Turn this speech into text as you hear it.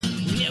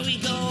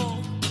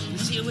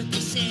hear what they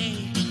say.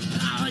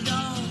 Long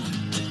ago,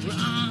 we're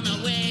on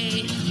our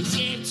way.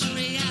 Escape to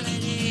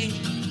reality.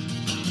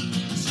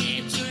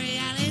 Escape to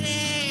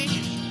reality.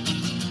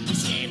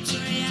 Escape to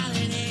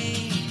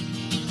reality.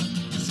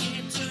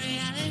 Escape to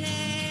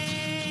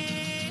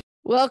reality.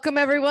 Welcome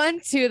everyone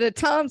to the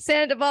Tom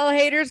Sandoval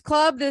Haters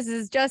Club. This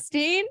is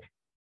Justine.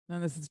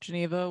 And this is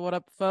Geneva. What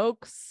up,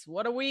 folks?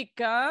 What a week,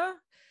 huh?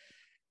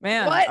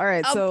 Man, What all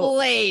right. a So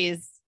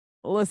blaze.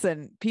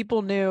 listen,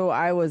 people knew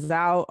I was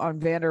out on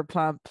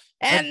Vanderpump.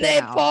 And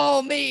they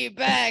pulled me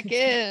back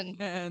in.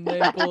 And they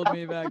pulled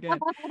me back in.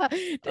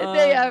 Did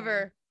they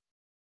ever?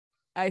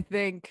 I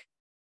think.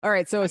 All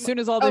right. So as soon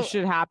as all this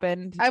shit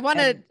happened, I want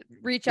to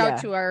reach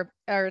out yeah. to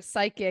our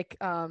psychic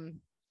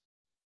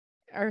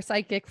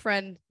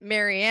friend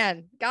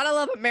Marianne. Gotta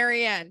love it,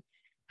 Marianne.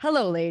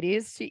 Hello,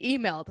 ladies. She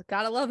emailed.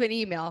 Gotta love an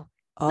email.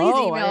 Please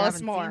email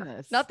us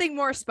more. Nothing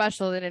more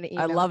special than an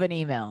email. I love an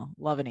email.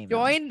 Love an email.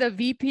 Join the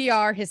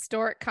VPR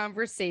historic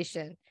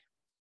conversation.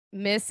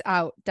 Miss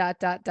out. ... I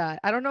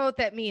don't know what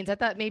that means. I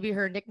thought maybe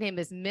her nickname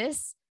is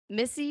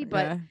Missy,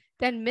 but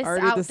then miss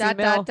Already out ... What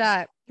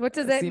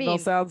does that this email mean?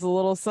 sounds a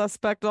little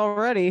suspect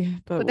already,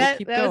 but we'll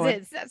keep that going.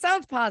 was it. That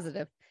sounds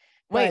positive.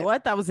 Wait,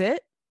 what? That was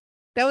it?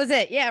 That was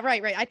it. Yeah,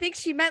 right. I think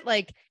she meant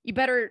like you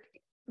better.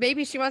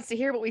 Maybe she wants to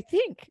hear what we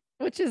think,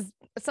 which is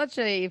such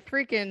a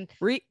freaking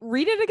read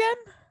it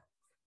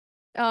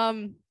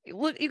again.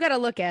 Look, you got to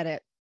look at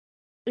it.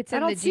 It's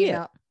in the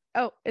Gmail.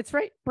 Oh, it's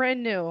right,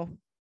 brand new.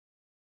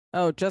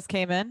 Oh, just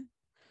came in.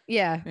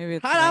 Yeah, maybe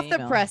it's hot off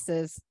the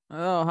presses.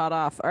 Oh, hot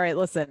off. All right,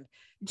 listen.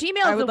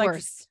 Gmail is the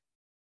worst.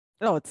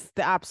 No, it's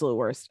the absolute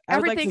worst.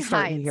 Everything I would like to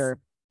start hides. here.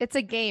 It's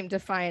a game to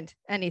find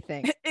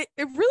anything. It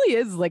really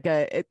is like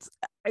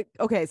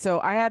okay.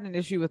 So I had an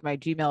issue with my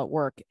Gmail at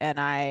work, and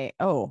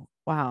oh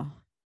wow,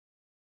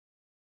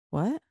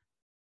 what?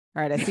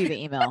 All right, I see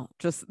the email.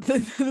 Just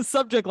the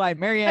subject line,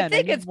 Marianne. I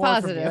think it's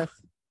positive.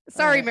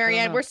 Sorry, right,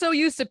 Marianne. We're so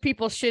used to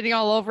people shitting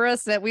all over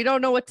us that we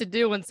don't know what to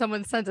do when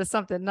someone sends us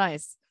something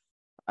nice.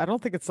 I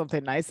don't think it's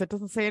something nice. It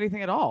doesn't say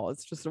anything at all.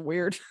 It's just a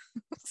weird.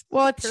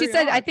 Well, she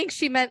said, I think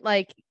she meant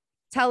like,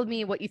 tell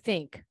me what you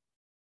think.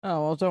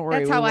 Oh, well, don't worry.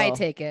 That's how I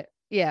take it.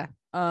 Yeah.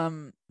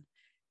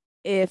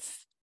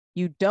 If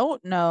you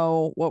don't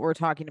know what we're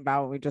talking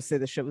about when we just say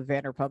the shit with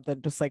Vanderpump,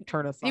 then just like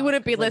turn us on. You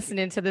wouldn't be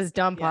listening to this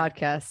dumb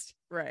podcast.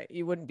 Right.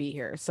 You wouldn't be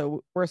here.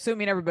 So we're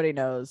assuming everybody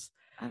knows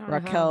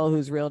Raquel,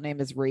 whose real name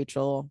is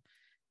Rachel,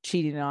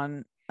 cheating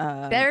on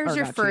there's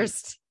your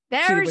first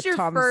Tom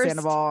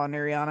Sandoval on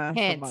Ariana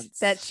hint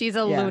that she's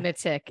a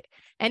lunatic.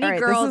 Any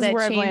girl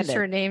that changed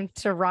her name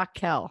to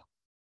Raquel.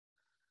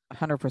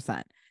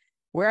 100%.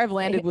 Where I've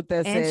landed with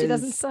this and is she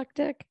doesn't suck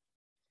dick.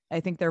 I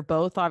think they're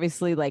both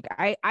obviously like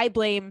I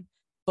blame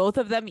both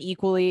of them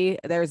equally.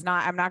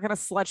 I'm not gonna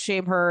slut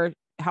shame her.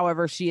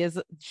 However, she's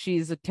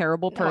a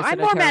terrible person. I'm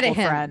more mad at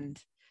him.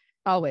 Friend.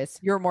 Always.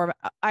 You're more.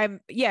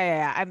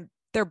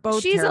 They're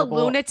both. She's terrible.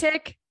 a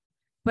lunatic,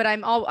 but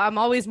I'm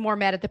always more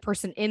mad at the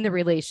person in the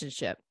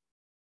relationship.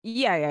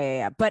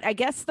 Yeah. But I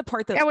guess the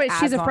part that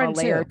she's a friend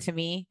layer too. to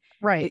me,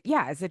 right?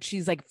 Is that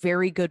she's like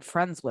very good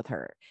friends with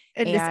her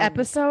in this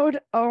episode.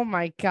 Oh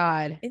my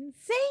god,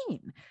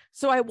 insane!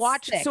 So I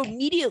watched. So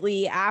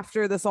immediately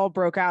after this all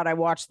broke out, I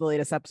watched the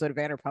latest episode of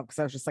Vanderpump because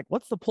I was just like,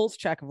 "What's the pulse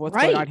check of what's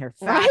going on here?"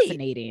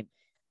 Fascinating.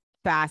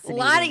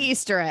 Fascinating. A lot of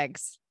Easter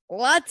eggs.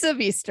 Lots of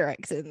Easter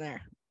eggs in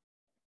there.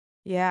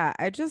 Yeah,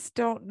 I just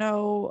don't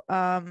know.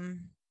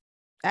 And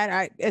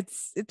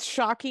it's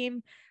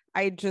shocking.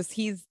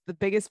 He's the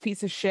biggest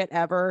piece of shit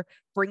ever.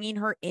 Bringing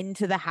her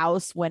into the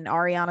house when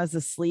Ariana's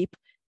asleep.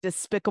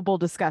 Despicable,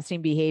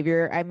 disgusting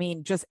behavior. I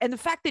mean, and the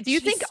fact that do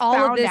you think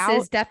all of this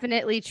is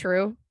definitely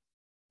true?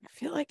 I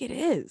feel like it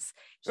is.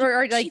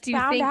 Or like, do you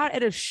found out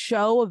at a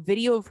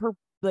video of her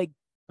like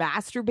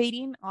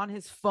masturbating on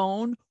his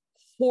phone?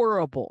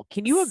 Horrible.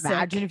 Can you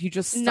imagine if you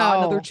just saw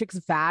another chick's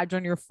vag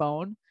on your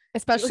phone?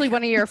 Especially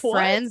one of your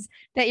friends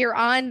that you're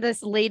on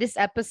this latest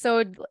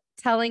episode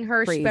telling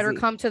her she better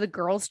come to the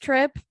girls'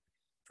 trip.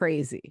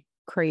 Crazy.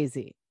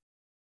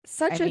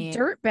 Such a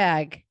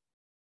dirtbag.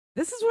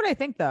 This is what I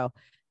think, though.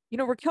 You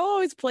know, Raquel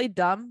always played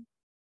dumb.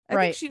 I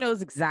think she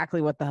knows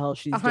exactly what the hell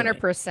she's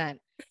 100%.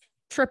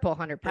 Triple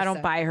 100%. I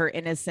don't buy her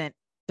innocent,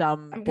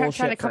 dumb I'm bullshit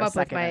trying to come up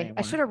with anymore.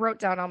 I should have wrote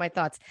down all my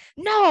thoughts.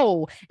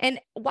 No. And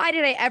why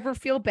did I ever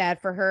feel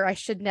bad for her? I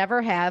should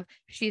never have.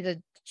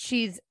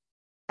 She's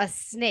a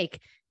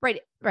snake.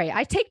 Right.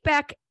 I take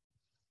back,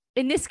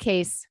 in this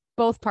case,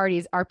 both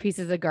parties are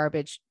pieces of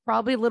garbage.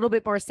 Probably a little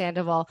bit more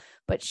Sandoval,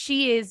 but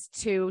she is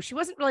too. She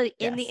wasn't really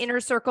in the inner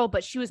circle,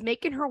 but she was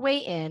making her way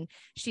in.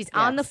 She's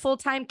on the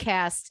full-time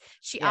cast.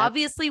 She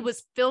obviously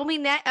was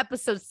filming that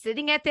episode,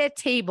 sitting at that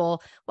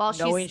table while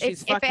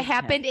if it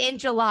happened in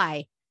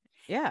July.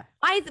 Yeah.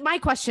 My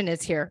question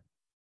is here.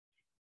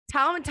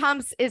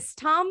 Is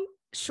Tom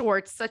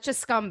Schwartz such a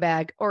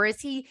scumbag, or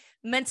is he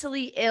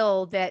mentally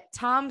ill that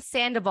Tom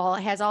Sandoval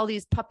has all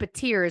these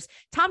puppeteers?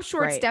 Tom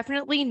Schwartz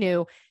definitely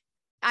knew.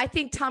 I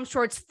think Tom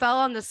Schwartz fell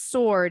on the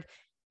sword,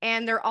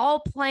 and they're all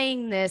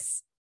playing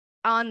this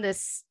on the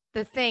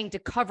thing to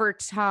cover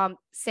Tom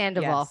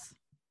Sandoval.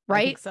 I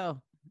right? think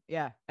so.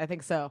 Yeah, I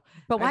think so.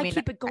 But I why mean,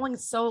 keep it going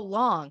so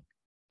long?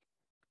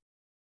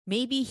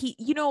 maybe he,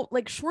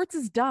 like Schwartz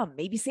is dumb.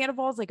 Maybe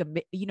Sandoval's like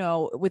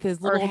with his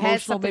Or little has emotional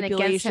something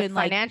against him manipulation,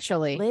 like,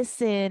 financially?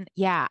 listen,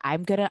 yeah,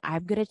 I'm gonna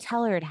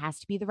tell her it has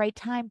to be the right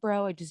time,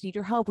 bro. I just need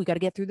your help. We got to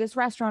get through this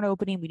restaurant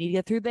opening. We need to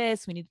get through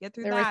this. We need to get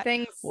through There were that.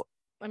 things. Well,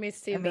 Let me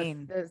see I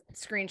mean, the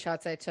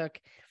screenshots I took.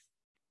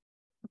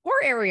 Poor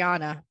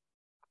Ariana.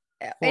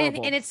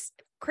 horrible. And it's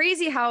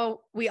crazy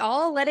how we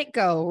all let it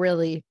go,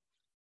 really,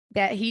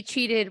 that he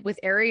cheated with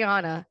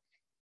Ariana.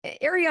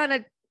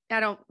 Ariana, I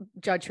don't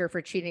judge her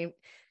for cheating.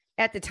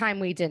 At the time,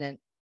 we didn't.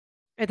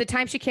 At the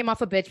time, she came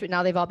off a bitch, but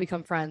now they've all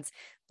become friends.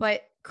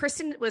 But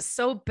Kristen was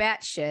so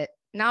batshit.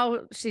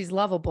 Now she's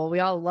lovable. We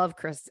all love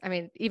Chris. I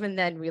mean, even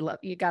then,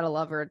 you gotta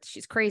love her.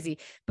 She's crazy.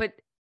 But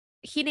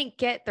he didn't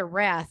get the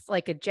wrath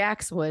like a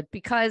Jax would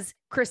because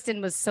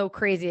Kristen was so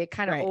crazy. It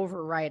kind of Right.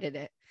 overrided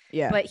it.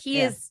 Yeah. But he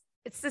yeah. is,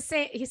 it's the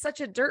same. He's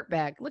such a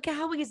dirtbag. Look at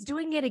how he's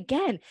doing it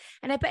again.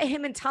 And I bet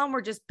him and Tom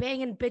were just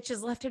banging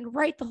bitches left and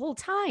right the whole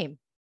time.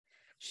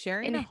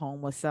 Sharing And a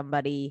home with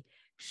somebody,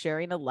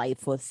 sharing a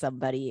life with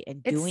somebody,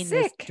 and It's doing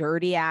this sick.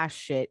 dirty ass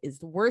shit is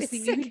the worst It's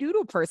thing you can sick. do to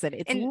a person.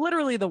 It's And-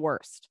 literally the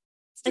worst.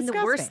 It's And the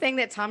worst disgusting. thing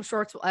that Tom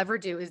Schwartz will ever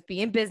do is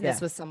be in business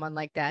Yeah. with someone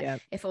like that.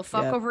 Yep. If he'll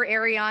fuck Yep. over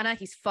Ariana,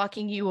 he's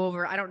fucking you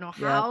over. I don't know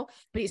how,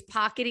 but he's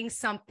pocketing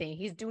something.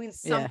 He's doing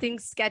something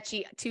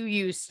sketchy to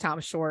you, Tom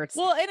Schwartz.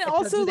 Well, and if he'll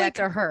also do that like,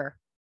 to her.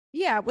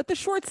 yeah, with the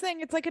Schwartz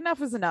thing, it's like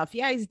enough is enough.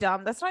 Yeah, he's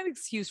dumb. That's not an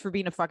excuse for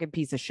being a fucking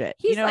piece of shit.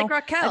 He's like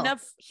Raquel.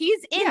 enough.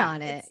 He's in Yeah,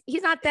 on it. it's-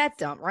 He's not that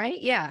dumb, right?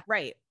 Yeah.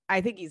 Right.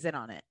 I think he's in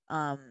on it.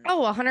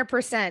 Oh,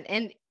 100%.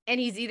 And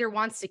he's either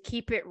wants to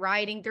keep it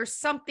riding. There's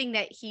something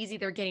that he's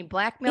either getting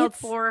blackmailed It's-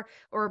 for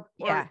or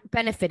Yeah.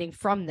 benefiting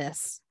from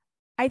this.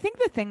 I think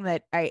the thing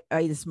that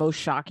is most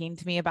shocking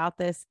to me about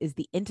this is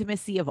the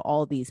intimacy of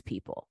all these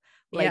people.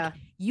 Like, Yeah.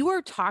 you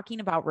are talking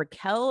about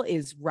Raquel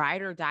is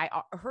ride or die.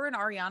 Her and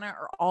Ariana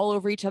are all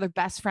over each other,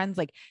 best friends.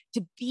 Like,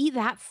 to be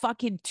that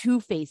fucking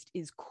two-faced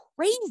is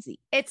crazy.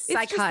 It's It's just,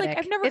 like, psychotic.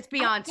 I've never- it's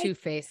beyond I-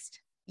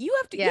 two-faced. You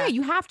have to, yeah,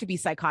 you have to be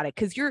psychotic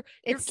because you're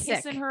It's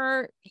kissing sick.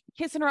 her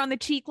on the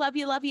cheek, love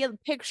you,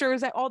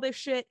 pictures, all this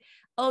shit.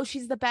 Oh,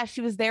 she's the best. She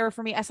was there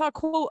for me. I saw a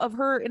quote of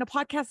her in a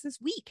podcast this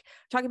week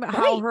talking about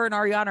how Right. her and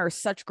Ariana are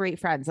such great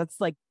friends. That's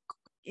like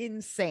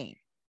insane.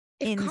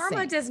 If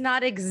karma Insane. does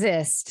not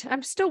exist,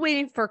 I'm still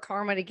waiting for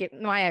karma to get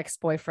my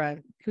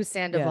ex-boyfriend who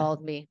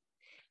Sandoval'd me.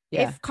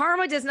 Yeah. If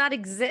karma does not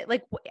exist,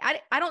 like I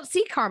don't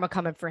see karma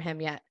coming for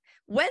him yet.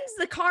 When's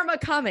the karma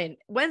coming?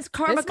 When's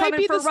karma This might coming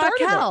be for the start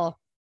of it. Raquel?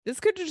 This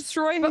could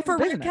destroy his But for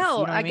business, Raquel, you know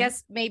what I mean?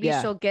 guess maybe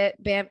Yeah. she'll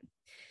get bam.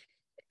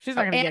 She's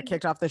not going to get and-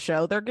 kicked off the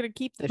show. They're going to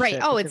keep this Right.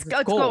 shit Oh, because it's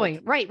gold.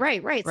 going. Right.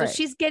 So Right.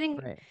 she's getting,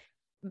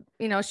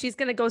 Right. she's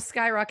going to go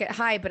skyrocket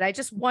high. But I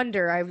just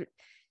wonder,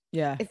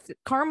 Yeah. if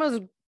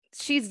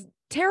she's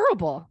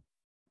terrible.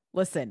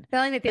 Listen,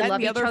 Telling that they Then love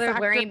the each other other,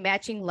 factor- wearing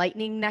matching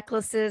lightning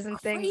necklaces and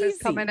things that's Crazy.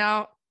 coming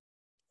out.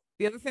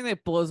 the other thing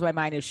that blows my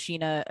mind is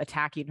Sheena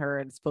attacking her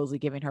and supposedly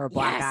giving her a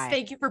black Yes, eye.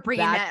 thank you for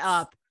bringing that That's-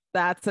 up.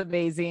 That's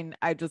amazing.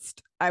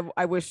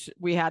 I wish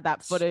we had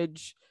that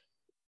footage.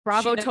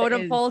 Bravo Sheena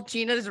totem is- pole.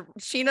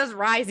 Sheena's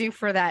rising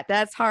for that.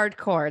 That's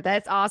hardcore.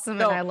 That's awesome,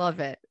 No. and I love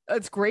it.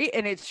 It's great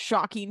and it's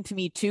shocking to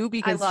me too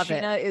because love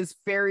it. Sheena is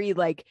very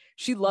like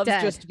she loves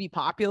Dead. just to be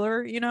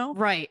popular,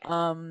 Right.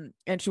 and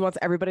she wants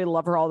everybody to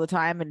love her all the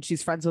time and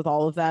she's friends with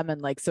all of them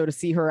and like so to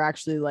see her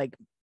actually like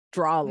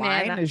draw a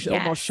Man, line is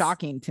yes. almost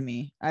shocking to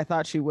me. I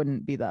thought she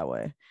wouldn't be that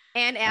way.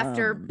 And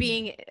after Um,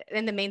 being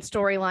in the main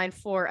storyline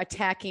for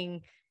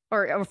attacking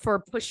or for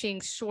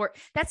pushing Short,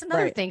 that's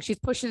another Right. thing. She's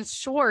pushing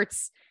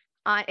Schwartz.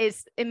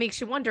 It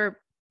makes you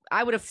wonder.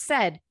 I would have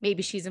said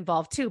maybe she's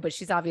involved too, but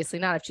she's obviously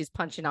not if she's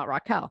punching out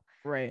Raquel.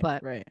 Right.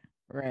 But- right.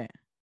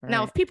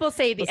 Now, if people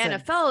say the Listen.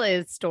 NFL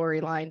is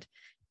storylined,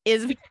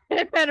 is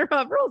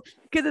Vanderpump Rules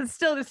because it's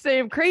still the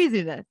same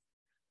craziness.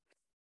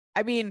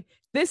 I mean,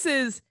 this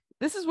is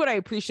what I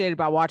appreciated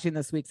about watching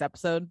this week's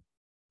episode.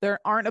 There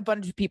aren't a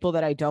bunch of people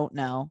that I don't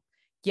know.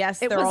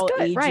 Yes, It they're was all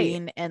good, right.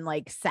 aging and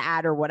like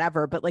sad or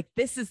whatever, but like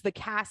this is the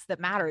cast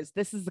that matters.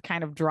 This is the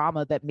kind of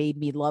drama that made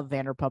me love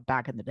Vanderpump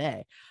back in the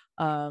day.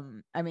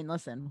 I mean,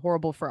 listen,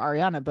 horrible for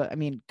Ariana, but I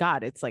mean,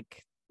 God, it's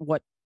like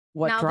what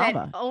Now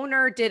drama? that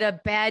owner did a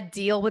bad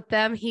deal with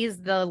them. He's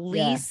the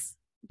lease,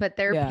 but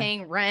they're Yeah.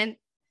 paying rent.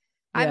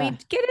 I Yeah. mean,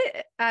 get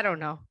it? I don't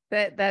know.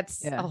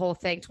 That's Yeah. a whole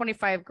thing.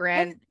 25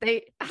 grand. How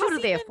do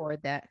just they even-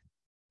 afford that?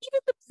 Even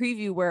the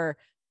preview where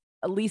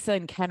Lisa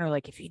and Ken are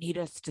like, if you need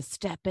us to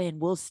step in,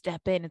 we'll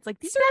step in. It's like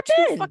these are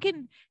Step two in.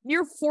 fucking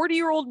near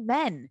 40-year-old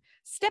men.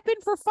 Step in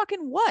for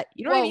fucking what?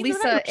 You know what I Well, mean?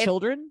 They're not your Lisa, if-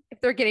 children.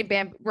 If they're getting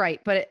banned, right?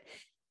 But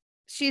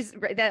she's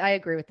right, that. I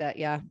agree with that.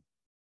 Yeah.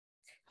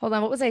 Hold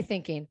on. What was I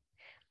thinking?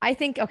 I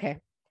think okay,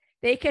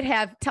 they could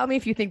have. Tell me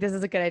if you think this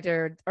is a good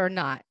idea or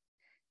not.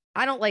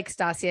 I don't like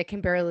Stassi. I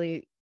can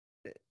barely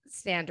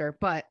stand her.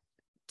 But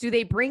do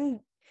they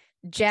bring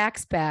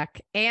Jax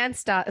back and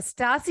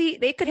Stassi?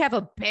 They could have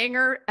a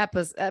banger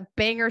episode, a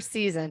banger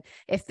season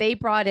if they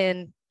brought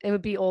in. It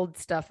would be old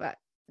stuff.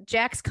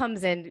 Jax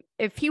comes in,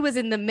 if he was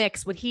in the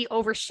mix, would he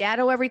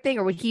overshadow everything,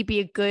 or would he be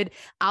a good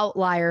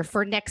outlier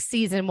for next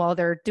season while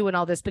they're doing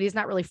all this? But he's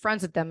not really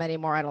friends with them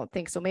anymore, I don't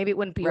think. So maybe it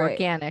wouldn't be Right.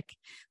 organic,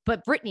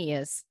 but Brittany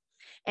is.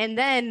 And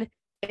then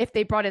if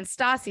they brought in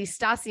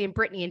Stassi and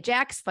Brittany and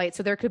Jax fight,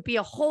 so there could be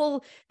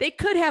they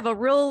could have a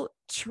real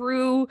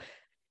true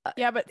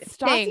Yeah, but thing,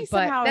 Stassi but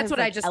somehow that's has, what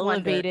I like, just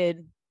wondered.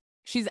 elevated.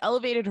 She's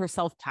elevated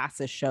herself past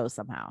this show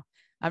somehow.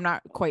 I'm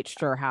not quite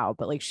sure how,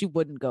 but like she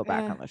wouldn't go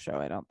back on the show,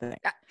 I don't think.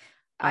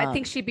 I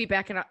think she'd be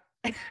back in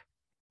you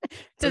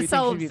to think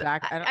sell. she'd be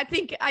back?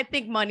 I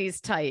think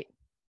money's tight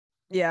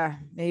Yeah,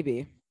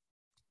 maybe.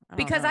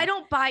 because I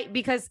don't buy,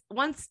 because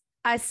once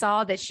I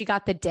saw that she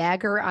got the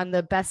dagger on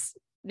the best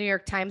New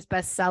York Times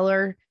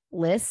bestseller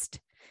list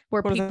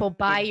where What does that people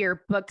buy mean?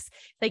 your books,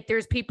 like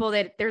there's people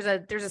that there's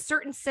a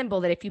certain symbol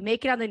that if you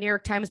make it on the New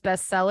York Times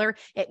bestseller,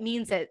 it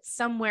means that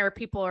somewhere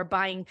people are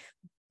buying.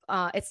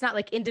 It's not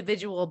like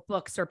individual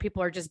books or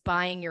people are just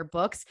buying your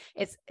books.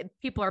 It's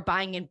people are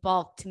buying in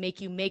bulk to make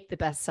you make the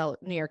bestseller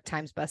New York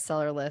Times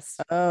bestseller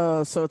list.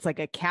 Oh, so it's like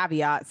a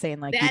caveat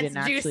saying like you That's didn't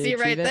actually juicy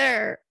right achieve it?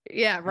 there.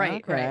 Yeah,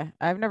 right, Okay. right.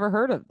 I've never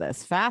heard of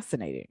this.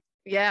 Fascinating.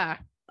 Yeah.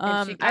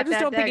 And she I got just that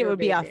don't think it dagger, would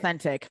be baby.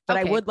 authentic, but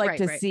I Okay, would like right,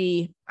 to right.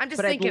 see. I'm just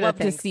But I'd thinking love of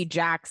to things. see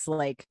Jax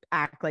like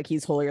act like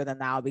he's holier than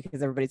thou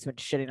because everybody's been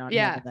shitting on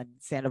Yeah. him, and then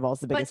Sandoval's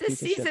the But biggest this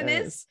piece of shit season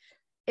there is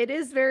it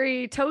is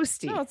very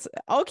toasty. No,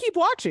 I'll keep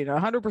watching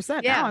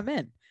 100%. Yeah. Now I'm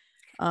in.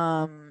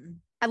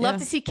 I'd love yeah.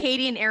 to see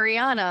Katie and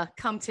Ariana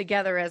come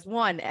together as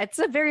one. It's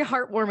a very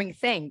heartwarming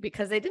thing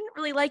because they didn't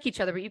really like each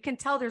other, but you can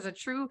tell there's a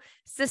true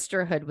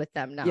sisterhood with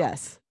them now.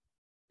 Yes.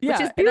 Which Yeah, is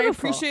and I beautiful.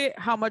 appreciate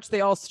how much they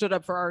all stood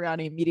up for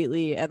Ariana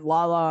immediately, and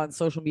Lala on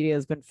social media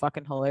has been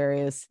fucking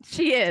hilarious.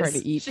 She is. Trying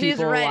to eat She's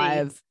people ready.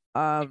 alive.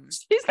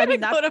 She's I gonna mean,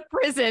 go to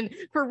prison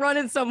for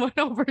running someone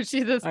over.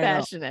 She's this I know.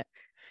 passionate.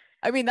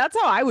 I mean, that's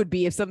how I would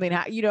be if something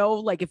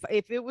like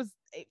if it was,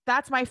 if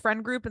that's my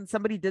friend group and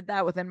somebody did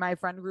that within my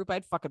friend group,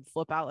 I'd fucking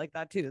flip out like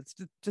that too. It's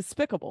just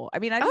despicable. I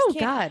mean, I just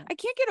God. I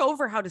can't get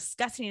over how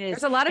disgusting it is.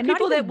 There's a lot of And not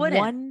people that even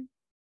wouldn't.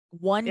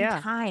 one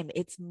Yeah. time.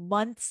 It's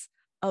months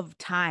of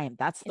time.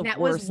 That's the And that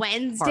worst was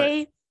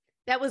Wednesday.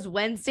 That was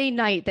Wednesday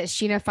night that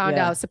Sheena found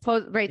Yeah. out. So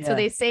Yeah.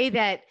 they say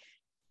that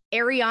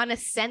Ariana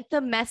sent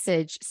the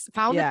message,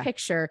 found Yeah. the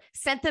picture,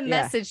 sent the Yeah.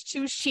 message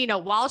to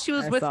Sheena while she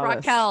was I with saw this.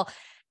 Raquel.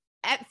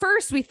 At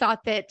first, we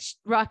thought that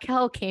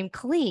Raquel came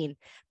clean,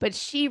 but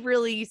she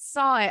really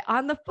saw it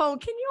on the phone.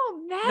 Can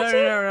you imagine?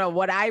 No.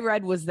 What I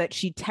read was that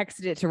she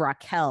texted it to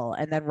Raquel,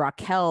 and then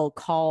Raquel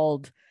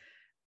called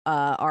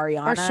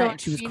Ariana, showing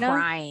and she was Sheena?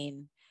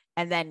 crying.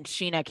 And then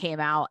Sheena came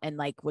out and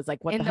like was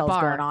like, "What In the the hell's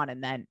bar. going on?"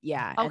 And then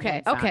and Okay,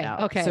 then found okay,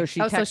 out. okay. So she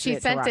so texted she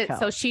to sent it, so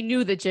Raquel. she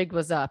knew the jig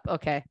was up.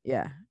 Okay.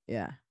 Yeah.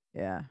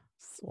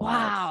 It's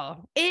wild.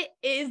 Wow, it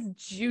is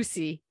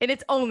juicy, and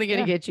it's only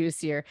going to Yeah. get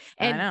juicier.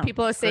 I And know,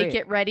 people it's say great.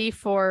 get ready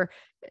for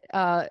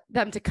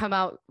them to come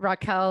out,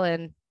 Raquel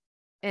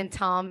and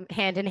Tom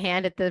hand in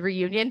hand at the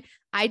reunion.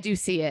 I do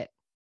see it.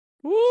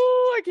 Woo!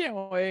 I can't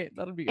wait.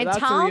 That'll be And that's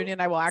Tom a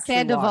reunion I will actually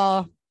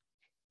Sandoval, watch.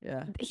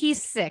 Yeah.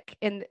 he's sick,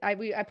 and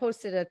I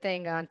posted a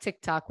thing on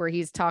TikTok where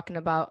he's talking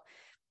about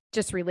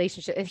just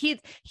relationship, and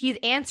he's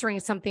answering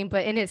something,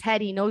 but in his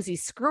head he knows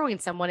he's screwing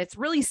someone. It's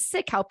really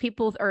sick how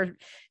people are,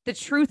 the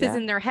truth is Yeah.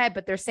 in their head,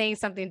 but they're saying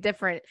something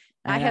different.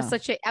 I I know.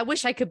 I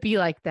wish I could be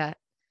like that.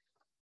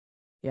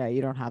 Yeah,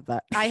 you don't have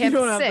that. I You am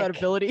don't have that sick.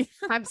 ability.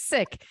 I'm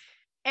sick.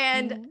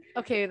 And Mhm.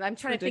 okay, I'm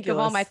trying to think of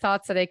all my ridiculous.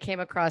 thoughts that I came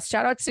across.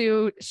 Shout out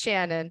to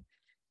Shannon,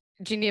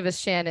 Geneva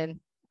Shannon,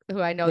 who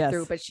I know Yes.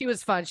 through, but she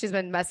was fun. She's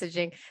been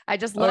messaging. I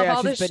just Oh, love yeah,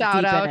 all the she's been shout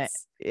deep in it.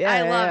 outs. Yeah,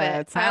 I love yeah,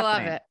 it. it's I love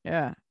happening. it.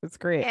 Yeah, it's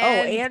great.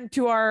 And- and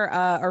to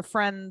our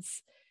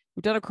friends,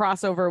 we've done a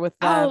crossover with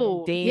them.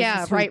 Oh, Dames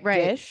yeah, Who right.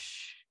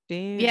 Dish.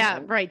 Yeah,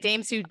 right.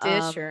 Dames Who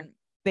Dish or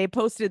They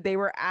posted they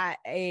were at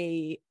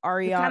a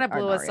Ariana. it kind of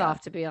blew us Ariana,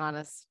 off, to be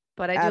honest.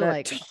 But I at do a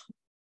like it.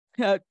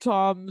 at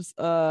Tom's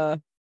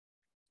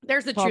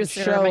There's the Tom's truth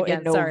serum show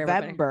again. in Sorry,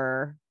 everybody.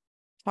 November.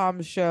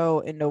 Tom's show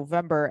in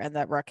November, and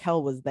that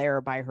Raquel was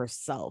there by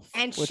herself,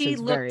 And which she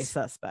is very looked-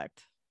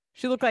 suspect.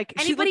 She looked like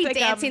Anybody she looked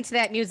like, dancing to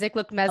that music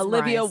looked mesmerized.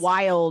 Olivia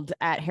Wilde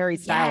at Harry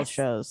Styles Yes.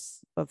 shows.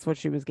 That's what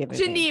she was giving.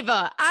 me.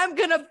 Geneva, I'm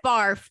gonna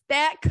barf.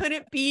 That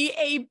couldn't be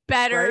a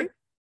better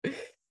Right?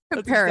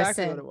 comparison. That's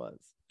exactly what it was.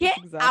 Get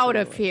That's exactly out what it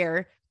of was.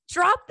 here.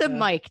 Drop the Yeah.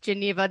 mic,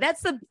 Geneva.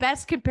 That's the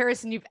best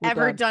comparison you've We're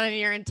ever done. done in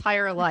your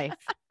entire life.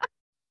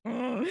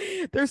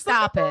 There's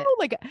Stop something it. about,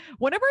 like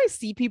whenever I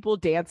see people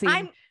dancing,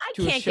 I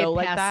to a can't show get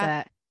like past that,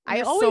 that. I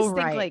You're always so think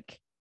right. like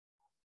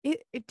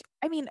it.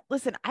 I mean,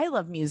 listen, I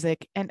love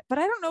music, but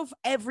I don't know if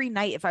every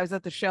night if I was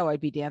at the show I'd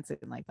be dancing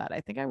like that.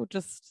 I think I would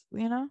just,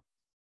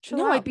 chill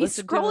No, out, I'd be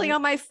listen to scrolling it.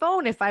 on my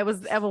phone if I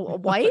was a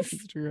wife.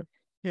 That's true.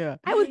 Yeah,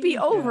 I would be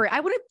Yeah. over it. I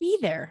wouldn't be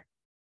there.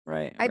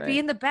 Right. I'd be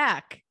in the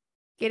back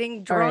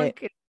getting All right.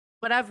 drunk, and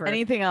whatever.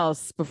 Anything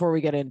else before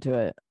we get into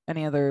it?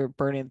 Any other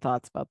burning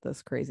thoughts about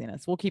this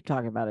craziness? We'll keep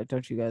talking about it.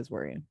 Don't you guys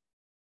worry.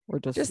 We're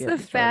just Just the getting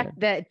fact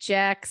started. that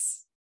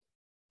Jax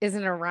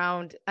isn't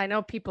around. I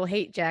know people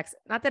hate Jax.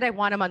 Not that I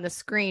want him on the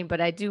screen, but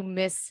I do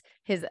miss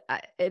his.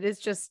 It is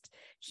just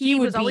he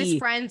was always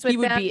friends with He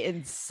would them. be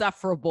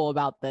insufferable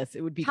about this.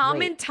 It would be Tom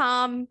great. and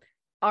Tom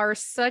are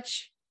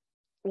such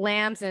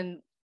lambs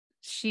in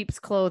sheep's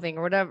clothing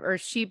or whatever, or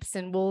sheep's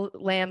and wool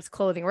lambs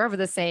clothing, wherever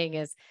the saying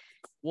is.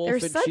 Wolf They're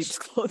in such- sheep's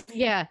clothing.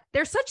 Yeah,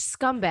 they're such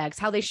scumbags.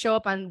 How they show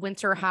up on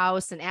Winter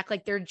House and act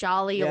like they're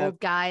jolly Yeah. old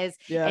guys,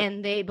 Yeah.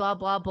 and they blah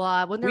blah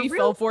blah. When they're We real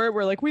fell for it.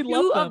 We're like, we two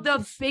love of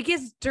them. the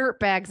biggest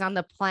dirtbags on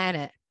the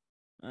planet.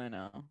 I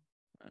know.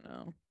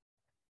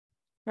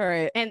 All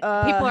right. And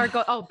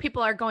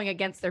people are going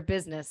against their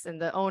business,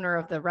 and the owner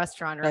of the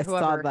restaurant or I saw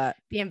whoever, that.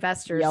 the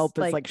investors, Yelp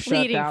is like, like shut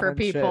pleading down for and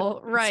shit. people.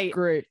 It's Right.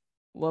 great.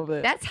 Love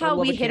it. That's I how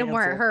love we a hit them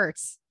where it cancel.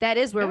 hurts. That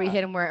is where we Yeah.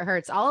 hit them where it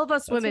hurts. All of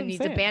us what women I'm need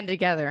to saying. band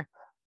together.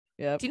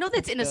 Yep. Do you know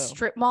that's in a let's go.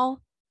 strip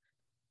mall?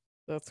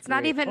 That's it's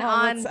not great. even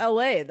Well, that's on-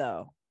 LA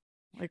though.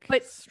 Like,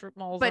 But- strip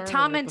malls. But are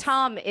Tom everywhere. and That's-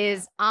 Tom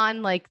is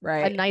on like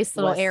right. a nice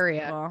little West-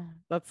 area. Well,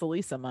 that's the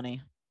Lisa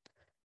money.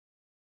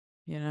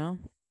 You know.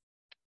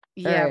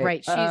 Yeah, All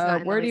right. She's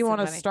not. in Where the do you Lisa want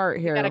to money. start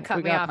You here? gotta We cut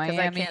me got off because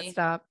I Miami. can't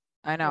stop.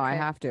 I know. I Okay.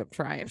 have to. I'm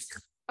trying.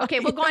 Okay,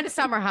 we'll go on to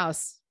Summer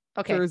House.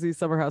 Okay. Jersey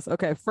Summer House.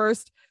 Okay,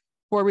 first,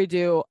 before we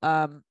do,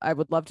 I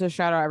would love to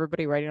shout out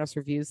everybody writing us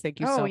reviews. Thank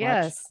you so Oh much.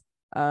 yes.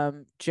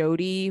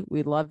 Jody,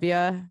 we love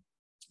ya.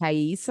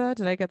 Thaisa,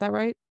 did I get that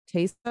right?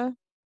 Taysa,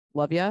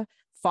 love ya.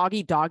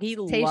 Foggy Doggy,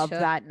 love Tasha.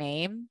 that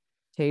name.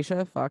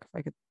 Tasha, fuck if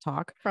I could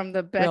talk. From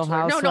The Real Bachelor. No,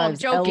 I'm Housewives,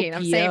 joking.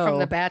 I'm saying from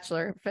The LPO.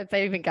 Bachelor. If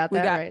I even got We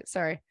that got- right.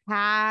 Sorry.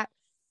 Pat,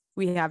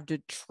 we have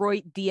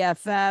Detroit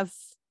DFF,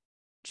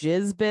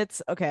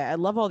 Jizbits. Okay, I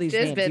love all these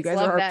names. You Jizbits, guys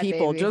love are our that,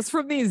 people. baby. Just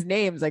from these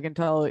names, I can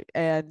tell.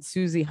 And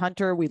Susie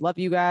Hunter, we love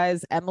you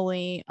guys.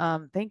 Emily,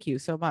 thank you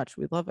so much.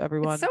 We love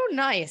everyone. It's so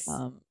nice.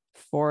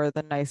 For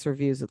the nice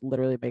reviews. It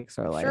literally makes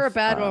our life. Sure, a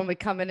bad one will be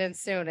coming in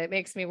soon. It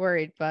makes me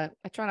worried, but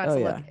I try not Oh,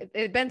 to yeah. look.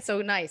 It's been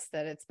so nice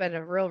that it's been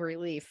a real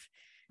relief.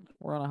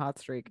 We're on a hot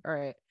streak. All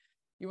right.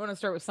 You want to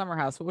start with Summer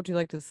House? What would you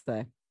like to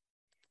say?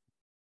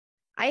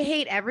 I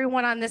hate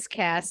everyone on this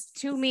cast.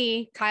 To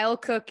me, Kyle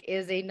Cook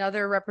is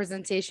another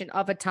representation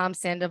of a Tom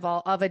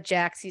Sandoval, of a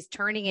Jax. He's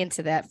turning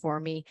into that for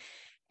me.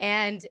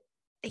 And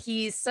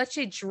he's such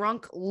a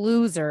drunk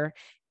loser.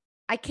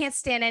 I can't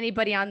stand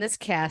anybody on this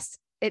cast.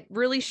 It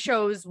really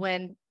shows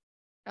when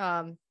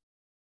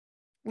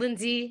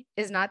Lindsay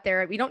is not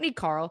there. We don't need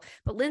Carl,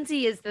 but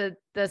Lindsay is the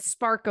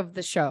spark of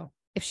the show.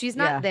 If she's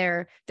not Yeah.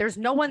 there, there's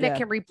no one that Yeah.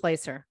 can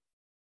replace her.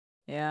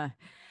 Yeah.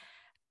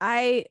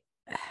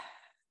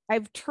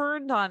 I've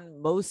turned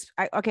on most.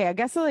 I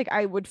guess like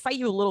I would fight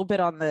you a little bit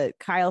on the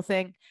Kyle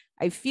thing.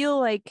 I feel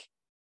like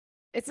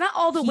It's not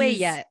all the way He's-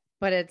 yet,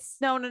 but it's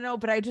no,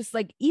 but I just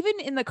like even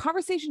in the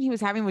conversation he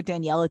was having with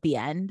Danielle at the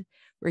end,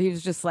 where he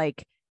was just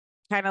like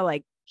kind of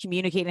like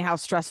communicating how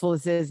stressful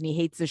this is and he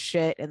hates this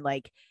shit and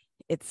like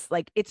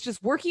it's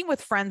just working with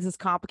friends is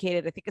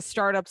complicated. I think a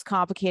startup's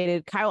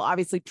complicated. Kyle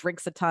obviously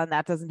drinks a ton.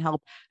 That doesn't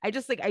help. I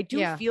just like I do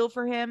Yeah. feel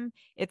for him.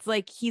 It's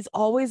like he's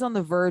always on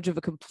the verge of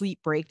a complete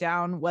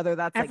breakdown, whether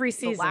that's like Every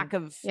the lack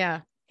season. of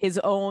yeah. his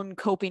own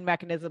coping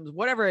mechanisms,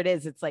 whatever it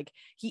is. It's like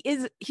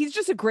he's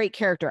just a great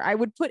character. I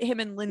would put him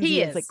and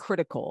Lindsay as like is.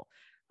 critical.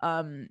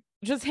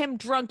 Just him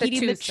drunk The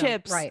eating the twosome,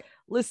 chips, right?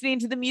 listening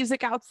to the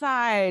music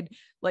outside,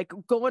 like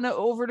going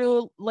over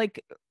to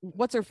like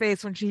what's her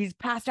face when she's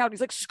passed out.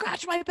 He's like,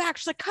 scratch my back.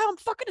 She's like, Kyle, I'm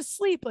fucking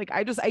asleep. Like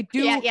I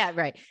do. Yeah,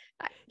 right.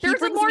 He There's like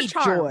brings more me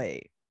charm.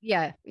 joy,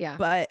 Yeah.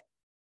 but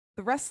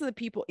the rest of the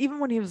people, even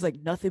when he was like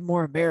nothing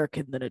more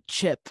American than a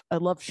chip, I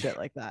love shit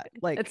like that.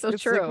 Like It's so like,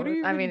 true. what are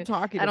you I even mean,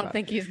 talking I don't about?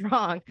 think he's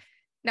wrong.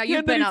 Now Yeah, you've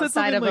and then been he said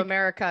outside something of like-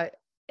 America,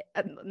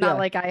 not Yeah.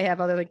 like I have,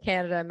 other than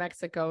Canada and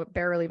Mexico,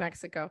 barely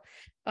Mexico.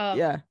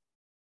 Yeah.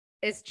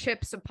 Is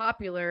chips so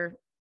popular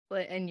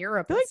in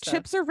Europe? I feel and like stuff?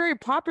 chips are very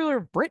popular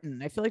in Britain.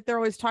 I feel like they're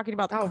always talking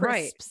about the Oh,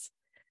 right. crisps.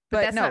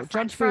 but that's no, not junk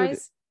French food.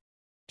 fries.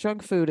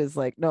 Junk food is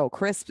like no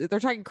crisps. They're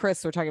talking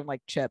crisps. We're talking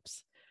like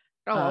chips.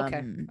 Oh, okay,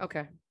 Um,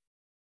 okay.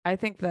 I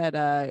think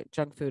that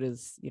junk food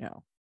is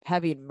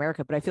heavy in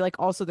America, but I feel like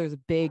also there's a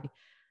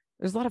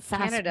lot of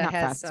Canada not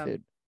has fast some.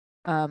 food.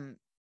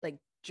 Like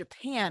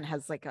Japan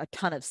has like a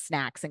ton of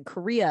snacks, and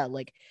Korea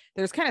like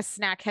there's kind of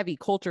snack heavy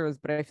cultures,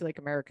 but I feel like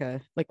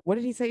America, like what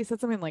did he say? He said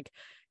something like,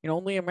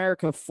 only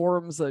America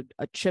forms a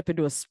chip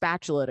into a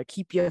spatula to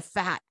keep you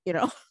fat.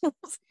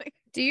 It's like,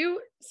 Do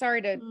you?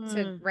 Sorry to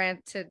Mm.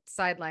 rant to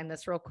sideline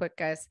this real quick,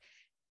 guys.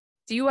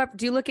 Do you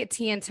look at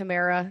T and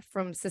Tamara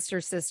from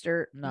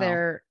Sister? No.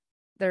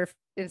 Their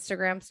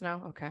Instagrams?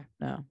 No, okay.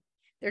 no.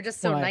 They're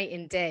just so Why? night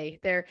and day.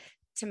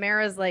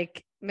 Tamara's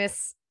like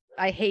Miss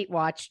I hate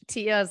watch.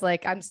 Tia's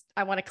like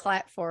I want to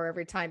clap for her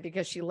every time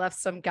because she left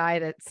some guy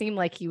that seemed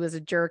like he was a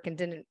jerk and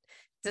didn't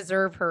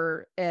deserve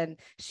her, and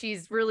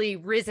she's really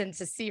risen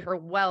to see her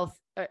wealth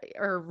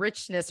or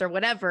richness or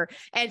whatever,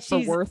 and For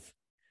she's worth.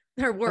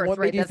 her And worth. what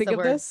Right? made you That's think the of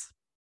word. this?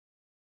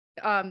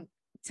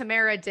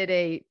 Tamara did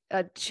a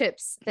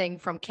chips thing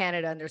from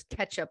Canada, and there's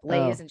ketchup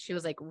Lay's, Oh. and she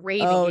was like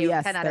raving Oh you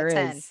yes, 10 out there of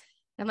 10. is.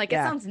 I'm like,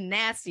 Yeah. it sounds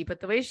nasty, but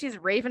the way she's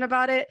raving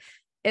about it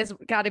is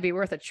got to be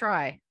worth a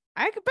try.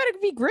 I could bet it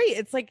could be great.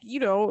 It's like,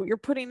 you're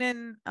putting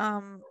in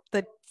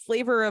the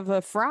flavor of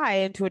a fry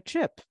into a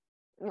chip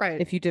Right.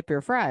 if you dip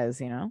your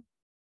fries,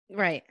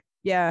 Right.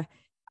 Yeah.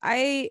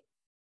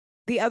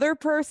 The other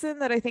person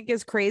that I think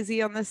is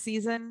crazy on this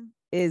season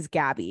is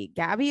Gabby.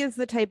 Gabby is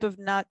the type of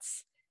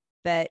nuts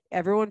that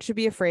everyone should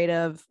be afraid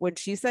of. When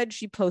she said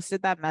she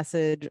posted that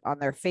message on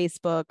their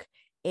Facebook,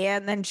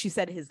 and then she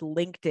said his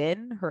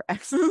LinkedIn, her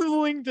ex's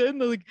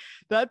LinkedIn, like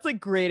that's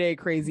like grade A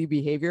crazy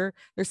behavior.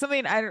 There's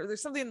something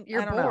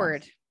You're I don't know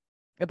bored.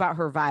 about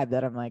her vibe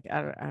that I'm like,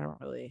 I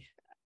don't really.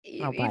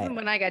 I'll buy Even it.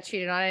 when I got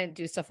cheated on, I didn't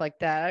do stuff like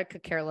that. I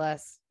could care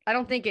less. I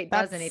don't think it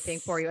does anything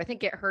for you. I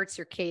think it hurts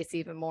your case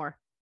even more.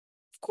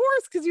 Of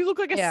course, because you look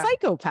like a Yeah.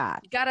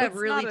 psychopath. You gotta That's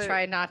really not a-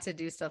 try not to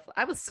do stuff.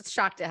 I was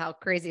shocked at how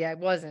crazy I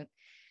wasn't.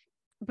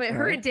 But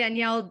her Right. and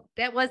Danielle,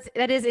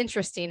 that is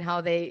interesting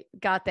how they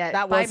got that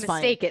That by was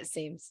funny. mistake, it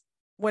seems.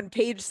 When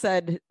Paige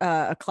said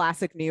a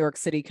classic New York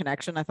City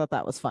connection, I thought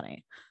that was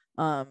funny.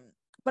 But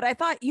I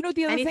thought, the other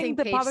Anything thing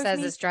that Paige bothers says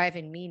me, is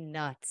driving me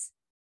nuts.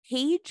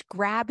 Paige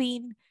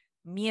grabbing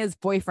Mia's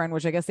boyfriend,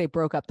 which I guess they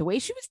broke up, the way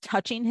she was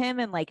touching him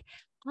and like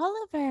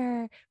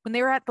Oliver when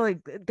they were at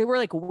they were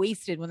like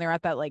wasted when they were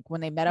at that, like when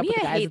they met up with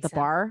the Mia guys at hates the him.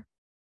 bar.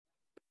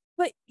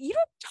 But you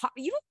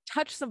don't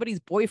touch somebody's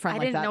boyfriend I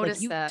like didn't that. notice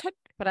Like you that, touch,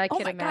 but I oh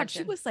can my God, she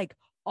imagine. was like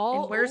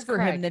all where's over him.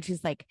 Craig? And then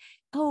she's like,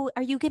 "Oh,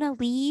 are you gonna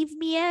leave,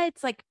 Mia?"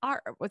 It's like,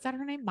 what's that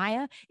her name?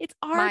 Maya. It's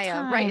our Maya,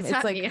 time. right? It's It's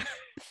not like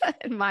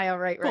Mia. Maya,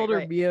 right? called her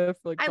Right. Mia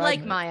for like I 5 like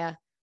minutes. Maya,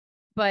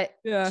 but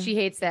Yeah. she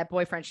hates that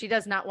boyfriend. She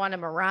does not want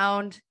him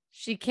around.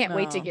 She can't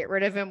wait to No. get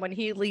rid of him. When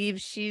he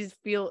leaves, she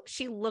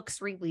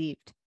looks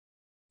relieved.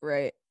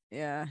 Right.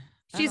 Yeah.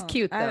 She's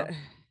cute though.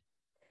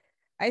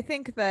 I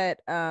think that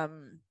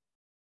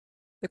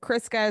the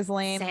Chris guy's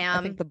lame.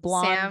 I think the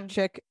blonde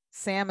chick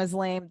Sam is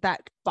lame.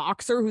 That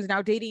boxer who's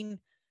now dating,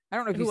 I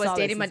don't know if Who you was saw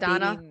dating this, is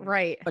Madonna, dating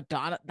right?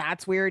 Madonna.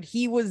 That's weird.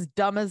 He was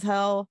dumb as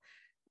hell.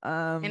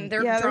 And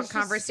their drunk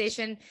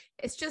conversation,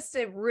 it's just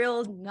a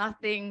real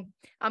nothing.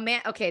 A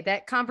man, okay,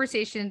 that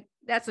conversation,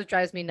 that's what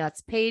drives me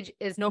nuts. Paige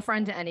is no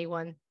friend to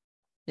anyone.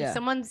 Yeah. If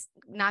someone's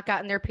not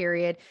gotten their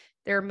period,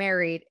 they're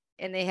married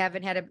and they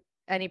haven't had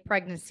any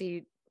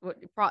pregnancy,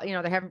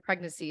 they're having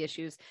pregnancy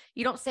issues.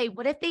 You don't say,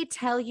 what if they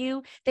tell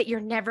you that you're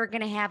never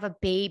going to have a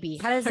baby?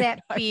 How does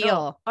that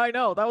feel? I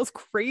know. That was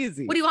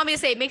crazy. What do you want me to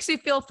say? It makes me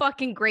feel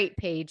fucking great,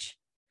 Paige.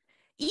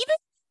 Even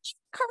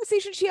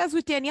conversation she has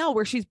with Danielle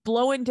where she's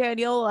blowing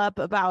Danielle up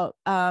about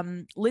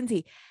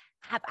Lindsay.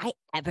 Have I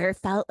ever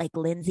felt like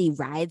Lindsay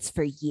rides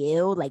for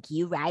you like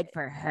you ride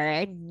for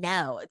her?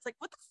 No. It's like,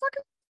 what the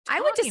fuck? I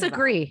would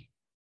disagree.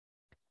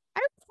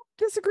 I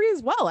disagree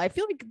as well. I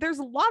feel like there's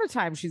a lot of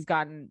times she's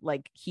gotten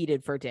like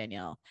heated for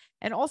Danielle.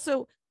 And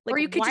also, like, or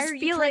you could just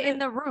feel it in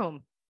the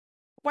room.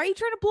 Why are you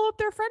trying to blow up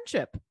their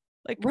friendship?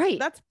 Like, right.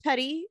 That's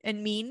petty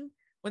and mean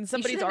when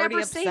somebody's already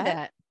never upset. Say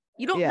that.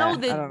 You don't know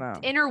the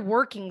inner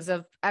workings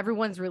of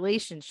everyone's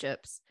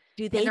relationships.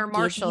 Do they their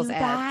Marshalls give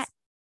you ads? that?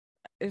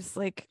 It's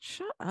like,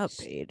 shut up,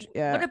 Paige.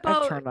 Yeah. What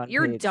about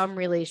your dumb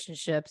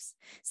relationships?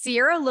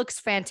 Sierra looks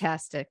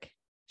fantastic.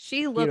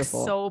 She looks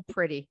so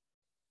pretty.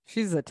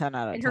 She's a 10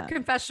 out of 10. And her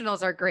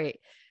confessionals are great.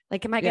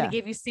 Like, am I going to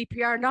give you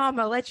CPR? No, I'm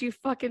going to let you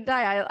fucking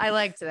die. I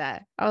liked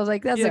that. I was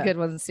like, that's a good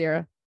one,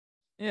 Sierra.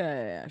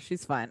 Yeah.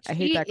 She's fine. I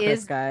hate that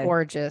Chris guy.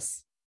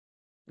 Gorgeous.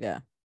 Yeah.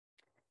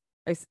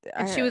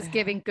 And she was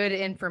giving good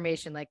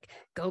information, like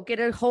go get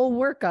a whole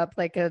workup,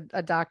 like a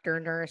doctor,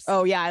 nurse.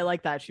 Oh yeah, I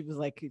like that. She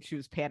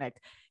was panicked.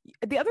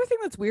 The other thing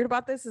that's weird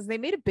about this is they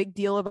made a big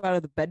deal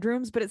about the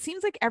bedrooms, but it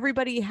seems like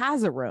everybody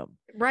has a room,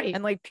 right?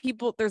 And like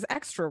there's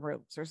extra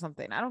rooms or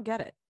something. I don't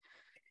get it.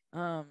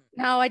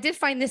 Now I did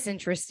find this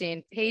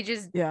interesting.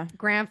 Paige's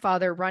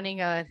grandfather running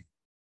a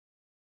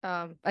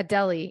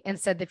deli and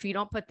said that if you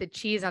don't put the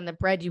cheese on the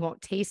bread, you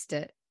won't taste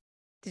it.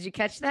 Did you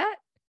catch that?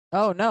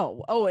 Oh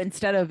no. Oh,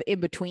 instead of in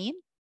between?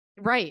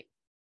 Right.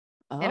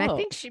 Oh. And I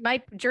think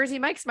Jersey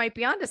Mike's might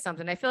be onto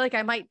something. I feel like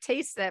I might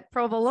taste that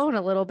provolone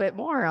a little bit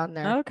more on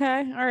there. Okay.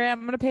 All right. I'm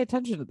going to pay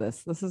attention to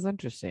this. This is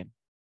interesting.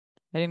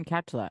 I didn't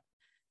catch that.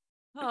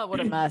 Oh, what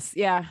a mess.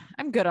 Yeah.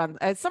 I'm good on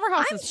Summer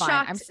House is fine.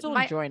 Shocked. I'm still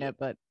enjoying it,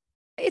 but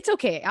it's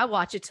okay. I'll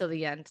watch it till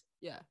the end.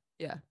 Yeah.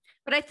 Yeah.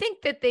 But I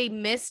think that they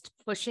missed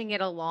pushing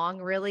it along,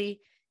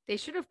 really. They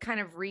should have kind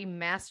of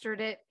remastered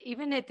it.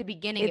 Even at the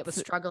beginning, it was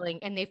struggling,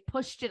 and they've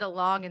pushed it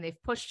along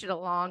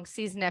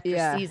season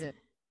after season.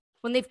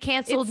 When they've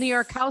canceled New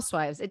York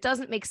Housewives, it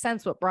doesn't make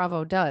sense what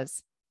Bravo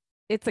does.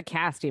 It's a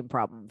casting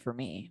problem for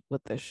me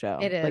with this show.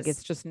 It is. Like,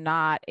 it's just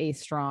not a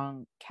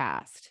strong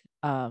cast.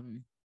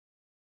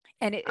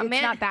 And it's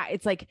not that.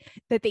 It's like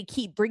that they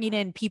keep bringing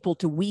in people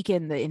to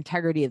weaken the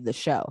integrity of the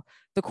show.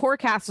 The core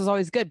cast is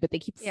always good, but they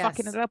keep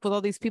fucking it up with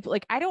all these people.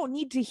 Like, I don't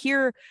need to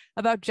hear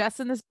about Jess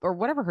and this, or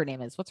whatever her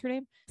name is. What's her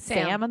name?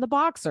 Sam and the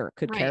boxer.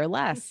 Could care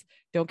less.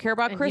 Don't care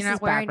about Chris's you're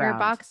not wearing background. Your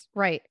box,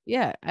 right?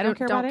 Yeah, I don't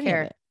care about any of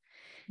it.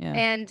 Yeah.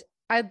 And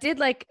I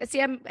did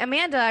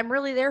Amanda. I'm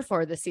really there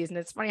for this season.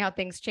 It's funny how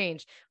things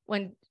change.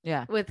 When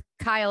with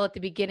Kyle at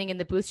the beginning in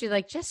the booth, she's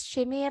like, just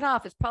shimmy it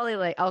off. It's probably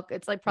like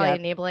probably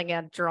enabling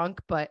a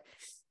drunk, but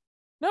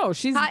No,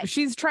 Hi-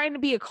 she's trying to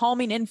be a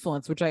calming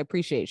influence, which I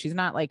appreciate. She's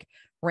not like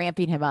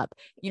ramping him up.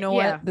 You know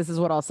Yeah. what? This is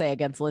what I'll say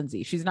against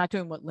Lindsay. She's not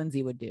doing what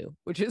Lindsay would do,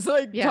 which is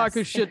like talk a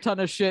Yes. shit ton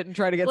of shit and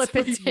try to get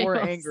Flipping somebody more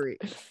tails. angry.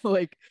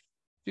 Like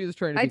she was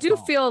trying to I be do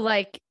calm. feel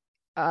like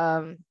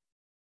I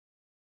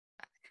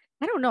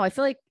don't know. I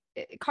feel like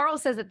Carl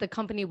says that the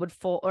company would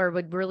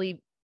would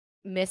really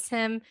miss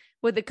him.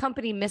 Would the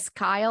company miss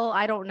Kyle?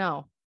 I don't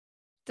know.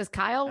 Does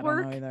Kyle I don't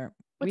work? know either.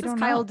 What We does don't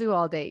Kyle know. do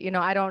all day?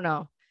 I don't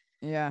know.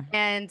 Yeah.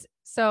 And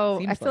so I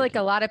Seems feel like like a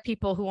it. lot of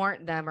people who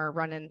aren't them are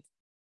running.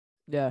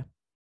 Yeah.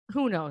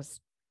 Who knows?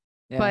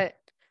 Yeah. But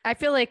I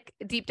feel like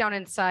deep down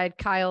inside,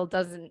 Kyle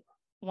doesn't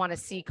want to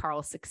see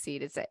Carl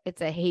succeed.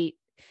 It's a hate.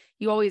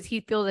 He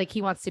feels like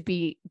he wants to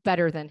be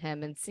better than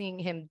him and seeing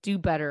him do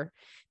better,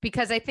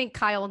 because I think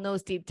Kyle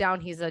knows deep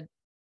down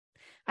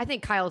I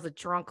think Kyle's a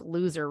drunk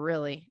loser,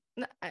 really,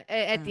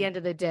 at the end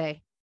of the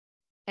day.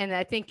 And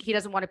I think he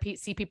doesn't want to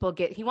see people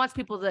he wants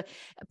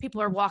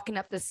people are walking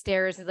up the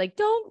stairs and like,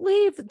 don't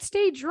leave,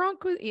 stay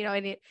drunk with,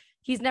 and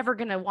he's never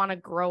going to want to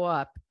grow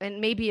up. And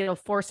maybe it'll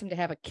force him to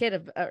have a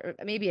kid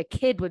maybe a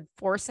kid would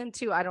force him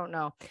to, I don't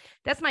know.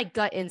 That's my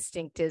gut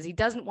instinct is he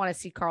doesn't want to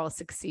see Carl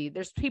succeed.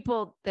 There's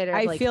people that are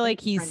I feel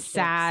like hate he's friendships.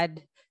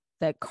 sad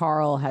that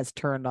Carl has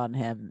turned on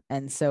him.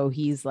 And so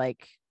he's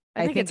like,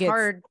 I think it's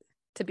hard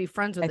to be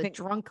friends with a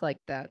drunk like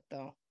that,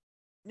 though.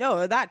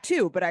 No, that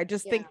too. But I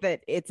just Yeah. think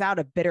that it's out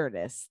of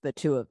bitterness, the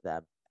two of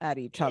them at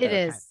each other. It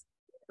is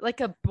like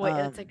a boy.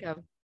 Um,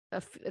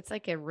 It's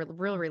like a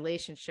real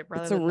relationship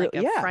rather it's a than real- like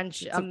a yeah,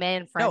 friendship, it's a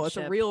man friendship. No, it's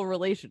a real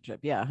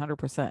relationship. Yeah,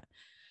 100%.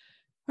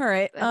 All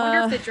right. I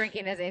wonder if the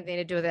drinking has anything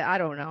to do with it. I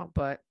don't know,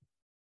 but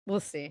we'll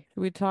see.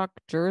 Should we talk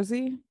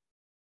Jersey?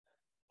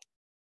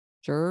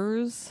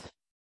 Jers.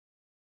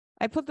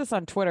 I put this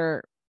on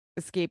Twitter.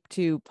 Escape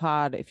to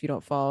pod. If you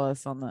don't follow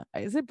us on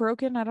is it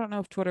broken? I don't know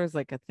if Twitter is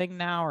like a thing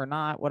now or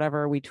not.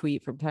 Whatever, we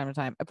tweet from time to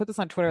time. I put this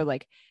on Twitter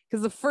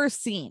because the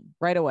first scene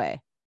right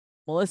away,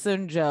 Melissa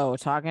and Joe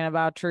talking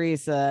about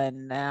Teresa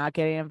and not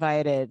getting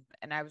invited,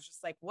 and I was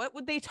just like, what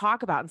would they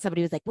talk about? And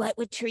somebody was like, what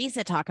would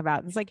Teresa talk about?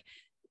 And it's like,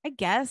 I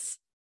guess,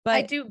 but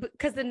I do,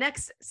 because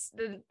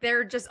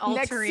they're just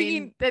altering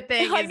scene, the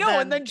thing. I know,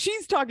 and then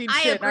she's talking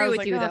I shit. agree was with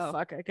like, you, oh, though.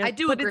 fuck, I guess. I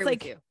do but agree it's like,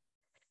 with you.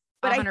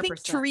 but 100%. I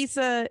think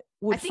Teresa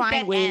would find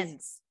that ways.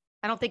 ends.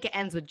 I don't think it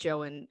ends with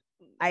Joe and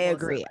I Melissa,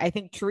 agree. right? I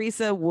think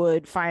Teresa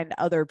would find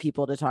other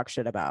people to talk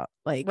shit about,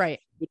 like Right.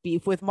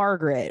 beef with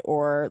Margaret,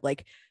 or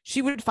like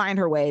she would find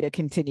her way to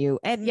continue.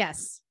 And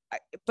Yes,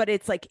 but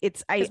it's like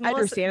I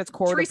understand it's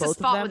core Teresa's to both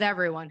fought of them. with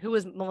everyone. Who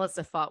was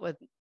Melissa fought with?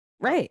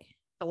 Right.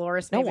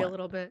 Dolores, No maybe a one.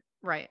 little bit.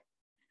 Right.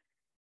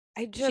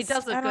 She She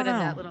does look good in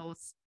that little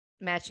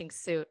matching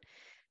suit.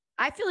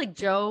 I feel like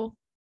Joe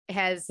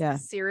has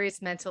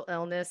serious mental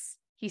illness.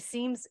 He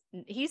seems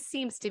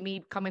to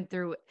me coming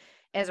through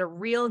as a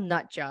real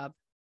nut job.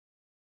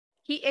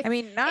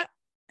 If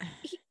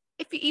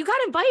you got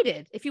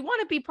invited, if you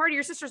want to be part of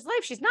your sister's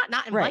life, she's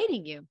not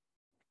inviting you.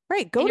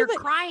 Right. You're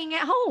crying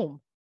at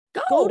home.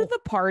 Go to the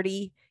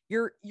party.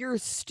 Your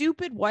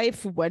stupid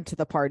wife went to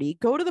the party.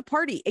 Go to the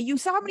party. And you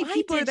saw how many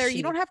people are there.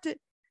 You don't have to,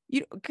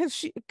 because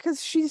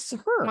she's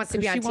her. Wants to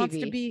be on TV. Wants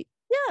to be,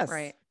 yes.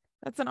 Right.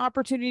 That's an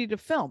opportunity to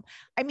film.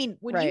 I mean,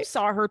 when you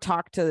saw her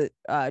talk to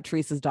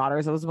Teresa's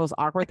daughters, it was the most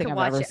awkward thing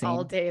I've ever seen.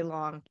 All day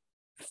long.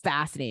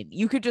 Fascinating.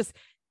 You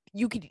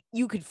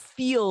could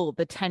feel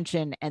the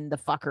tension and the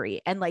fuckery,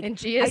 and like, and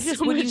she is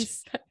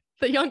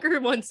the younger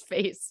one's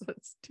face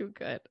was too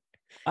good.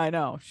 I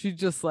know. She's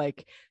just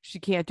like, she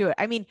can't do it.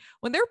 I mean,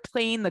 when they're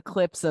playing the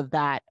clips of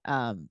that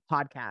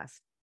podcast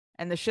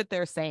and the shit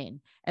they're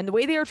saying and the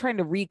way they were trying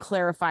to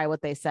re-clarify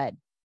what they said,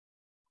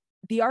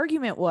 the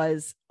argument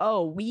was,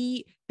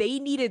 they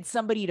needed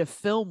somebody to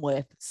film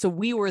with, so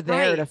we were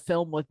there to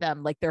film with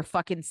them like they're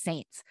fucking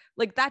saints.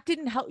 Like, that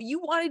didn't help. You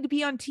wanted to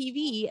be on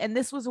TV, and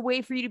this was a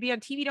way for you to be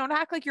on TV. Don't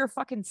act like you're a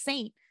fucking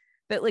saint.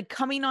 That like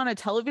coming on a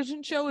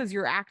television show is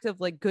your act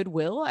of like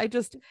goodwill. I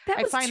find 2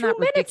 that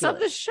minutes ridiculous. of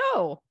the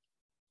show,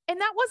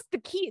 and that was the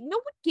key. No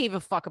one gave a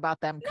fuck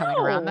about them coming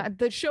around.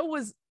 The show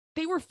was,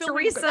 they were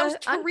filming. That was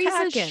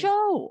Teresa's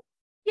show.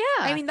 Yeah.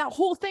 I mean, that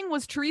whole thing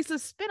was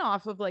Teresa's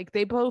spinoff of like,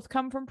 they both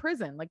come from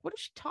prison. Like, what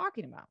is she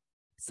talking about?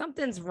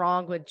 Something's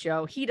wrong with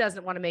Joe. He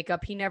doesn't want to make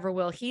up. He never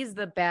will. He's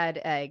the bad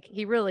egg.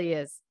 He really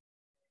is.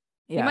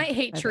 Yeah, he might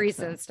hate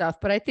Teresa and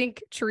stuff, but I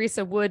think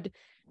Teresa would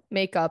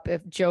make up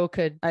if Joe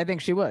could. I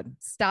think she would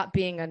stop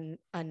being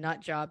a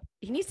nut job.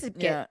 He needs to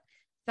get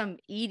some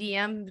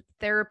EDM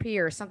therapy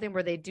or something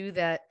where they do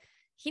that.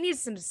 He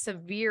needs some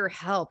severe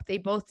help. They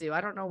both do.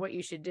 I don't know what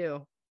you should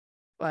do.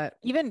 But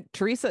even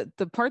Teresa,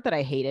 the part that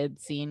I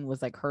hated seeing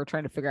was like her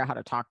trying to figure out how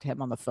to talk to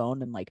him on the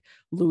phone, and like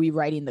Louis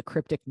writing the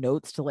cryptic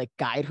notes to like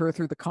guide her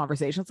through the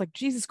conversation. It's like,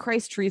 Jesus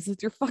Christ, Teresa,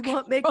 it's your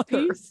fucking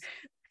peace.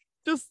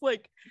 Just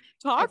like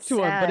talk to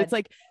him. But it's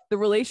like the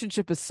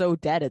relationship is so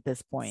dead at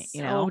this point,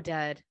 so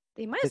dead.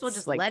 They might as well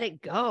just like, let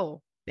it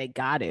go. They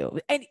got to.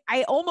 And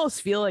I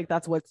almost feel like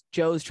that's what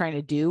Joe's trying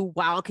to do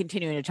while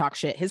continuing to talk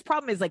shit. His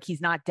problem is like,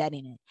 he's not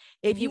deading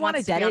it. If you want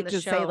to dead it,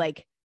 just say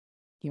like,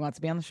 he wants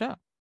to be on the show.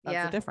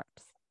 That's the difference.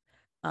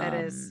 That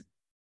is.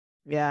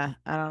 Yeah,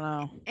 I don't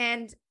know.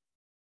 And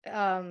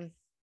um,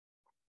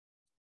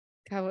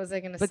 what was I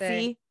gonna But say?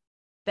 see,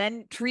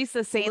 then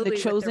Teresa saying the Louis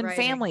with the chosen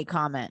writing. family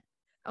comment.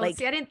 Oh, Like,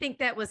 see, I didn't think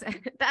that was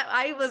that.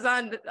 I was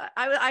on.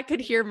 I could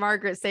hear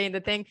Margaret saying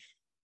the thing.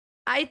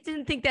 I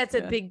didn't think that's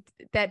Yeah.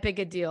 that big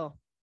a deal.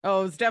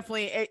 oh, it's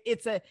definitely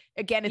it's a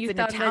again, it's You an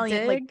thought of a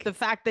Italian, like dig? the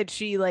fact that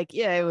she like,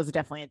 yeah, it was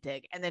definitely a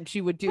dig. And then she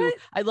would do, What?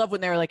 I love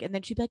when they were like, and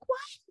then she'd be like, what?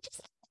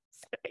 Just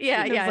Yeah,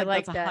 and it was yeah, I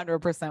like that's that.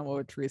 100%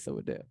 what Teresa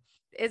would do.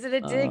 Is it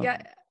a dig? Um,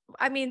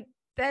 I mean,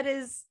 that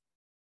is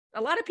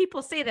a lot of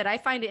people say that. I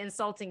find it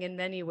insulting in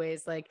many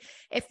ways. Like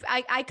if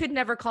I could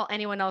never call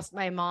anyone else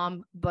my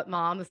mom but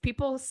mom. If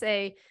people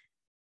say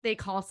they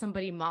call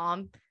somebody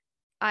mom,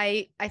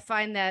 I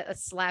find that a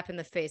slap in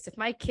the face. If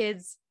my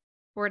kids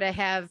were to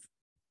have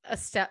a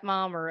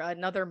stepmom or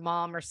another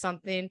mom or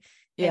something and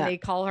yeah, they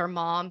call her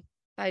mom,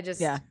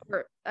 yeah.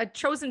 or a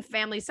chosen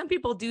family. Some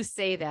people do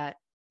say that.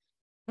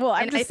 Well,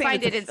 I'm And I just saying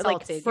find it's it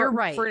like insulted. You're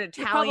right. for an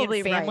You're Italian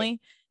probably right.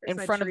 family There's in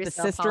my front of the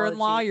Teresa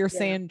sister-in-law, apology. you're Yeah.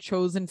 saying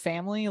chosen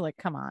family. Like,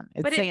 come on,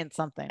 it's But saying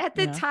something. at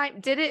the time,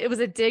 did it? It was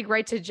a dig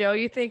right to Joe,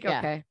 you think? Yeah.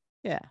 Okay.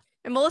 Yeah.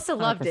 And Melissa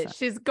loved it. 100%.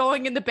 She's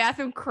going in the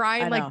bathroom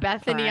crying I like know,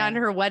 Bethany on crying.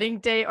 her wedding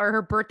day or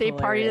her birthday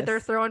party that they're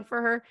Hilarious. throwing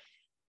for her.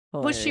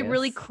 Was she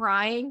really Hilarious.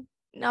 crying?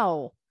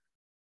 No.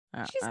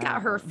 She's I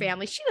got her don't know.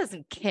 family. She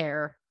doesn't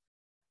care.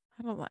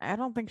 I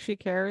don't think she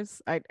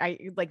cares. I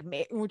like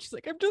when she's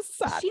like, I'm just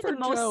sad she for the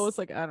most Joe. It's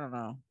like, I don't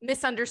know.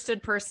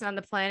 Misunderstood person on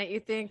the planet, you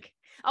think?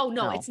 Oh,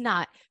 no, No. it's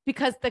not.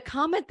 Because the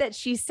comment that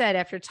she said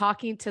after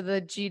talking to the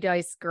G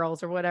Dice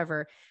girls or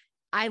whatever,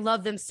 I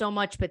love them so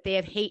much, but they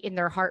have hate in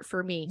their heart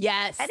for me.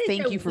 Yes. That is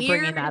Thank a you for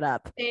bringing weird that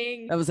up.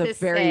 thing That was a to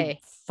very say.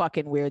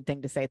 fucking weird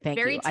thing to say. Thank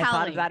Very you. I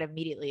thought of telling. that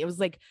immediately. It was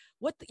like,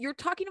 what you're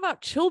talking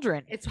about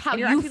children. It's how and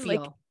you're you acting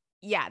feel. like,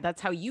 yeah,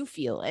 that's how you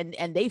feel. And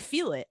they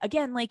feel it.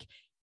 Again, like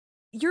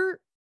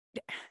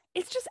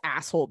it's just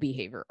asshole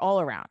behavior all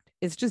around.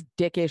 It's just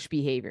dickish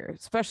behavior,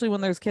 especially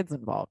when there's kids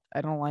involved.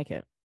 I don't like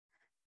it.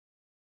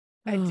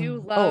 I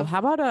do Oh, love. how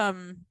about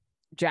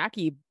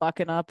Jackie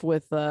bucking up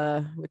with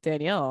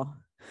Danielle?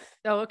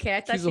 Oh, okay.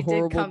 I thought She's a she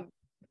horrible- did come.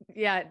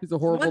 Yeah. She's a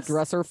horrible Once-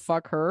 dresser.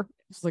 Fuck her.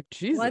 It's like,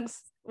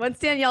 Jesus. Once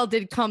Danielle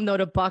did come though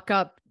to buck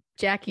up,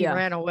 Jackie Yeah.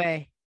 ran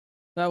away.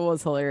 That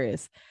was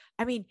hilarious.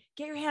 I mean,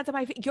 get your hands on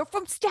my face. You're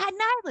from Staten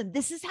Island.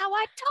 This is how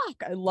I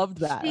talk. I loved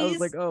that. I was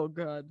She's- like, oh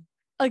God.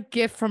 A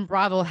gift from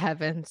Bravo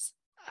Heavens.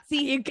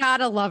 See, You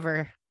gotta love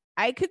her.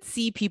 I could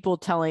see people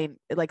telling,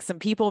 like, some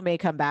people may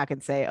come back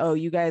and say, oh,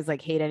 you guys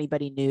like hate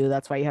anybody new.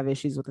 That's why you have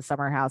issues with the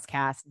Summer House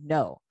cast.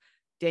 No.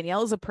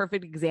 Danielle is a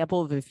perfect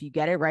example of if you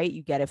get it right,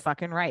 you get it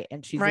fucking right.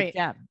 And she's Right. a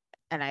gem.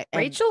 And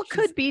Rachel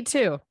could be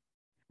too.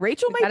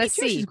 Rachel We might gotta be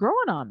too. see. She's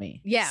growing on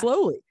me. Yeah.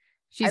 Slowly.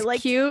 She's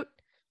liked- cute.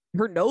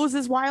 Her nose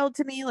is wild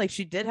to me. Like,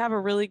 she did have a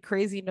really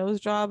crazy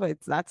nose job.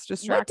 That's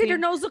distracting. What did her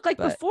nose look like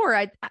but- before?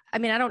 I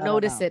mean, I don't I don't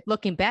notice know. it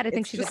looking bad. I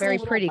think It's she's a just very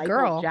little pretty Michael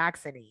girl.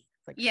 Jackson-y.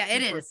 Like, Yeah,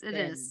 it super is. It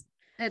thin. is.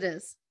 It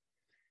is.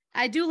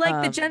 I do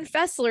like the Jen Um,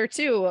 Fessler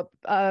too,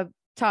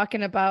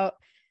 talking about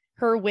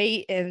her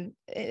weight, and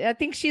I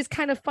think she's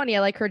kind of funny.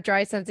 I like her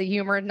dry sense of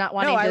humor and not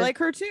wanting No, I to like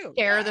her too.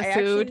 share the I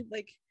food.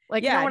 actually,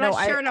 like, yeah, no, we're no,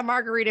 not sharing a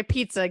margarita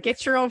pizza.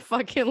 Get your own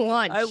fucking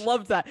lunch. I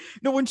loved that.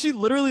 No, when she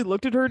literally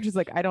looked at her and she's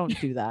like, I don't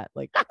do that.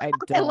 Like, I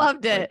don't. I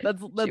loved Like, it.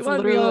 that's won me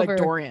literally like over.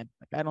 Dorian.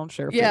 Like, I don't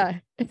share food. Yeah.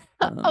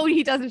 Um, Oh,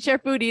 he doesn't share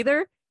food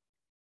either.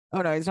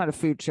 Oh no, he's not a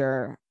food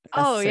sharer.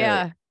 Oh necessarily.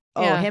 yeah.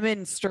 Oh, Yeah. him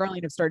and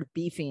Sterling have started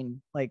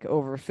beefing like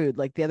over food.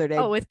 Like the other day,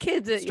 Oh, with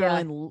kids. Yeah.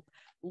 Sterling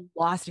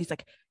lost. He's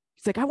like,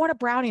 I want a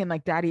brownie, and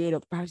like Daddy ate a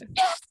brownie.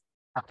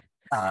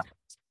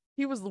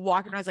 He was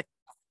walking around. I was like,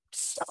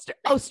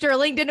 Oh,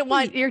 Sterling didn't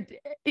want your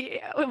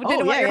yeah, husband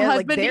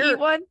like to they're- eat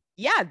one.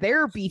 yeah,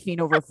 they're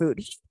beefing over food.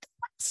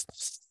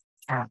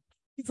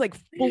 He's like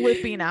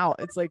flipping out.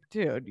 It's like,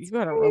 dude, you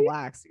gotta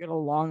relax. You got a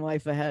long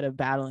life ahead of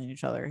battling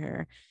each other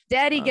here.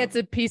 Daddy gets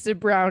a piece of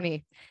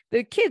brownie.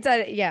 The kids,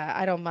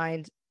 I don't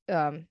mind.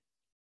 But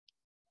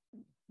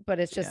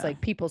it's just Yeah.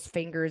 like people's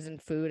fingers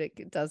and food.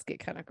 It does get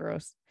kind of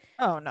gross.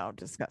 Oh no,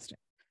 disgusting.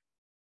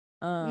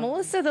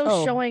 Melissa, though,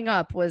 oh. showing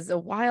up was a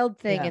wild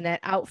thing Yeah. in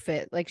that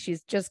outfit. Like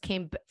she's just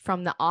came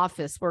from the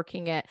office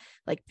working at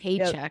like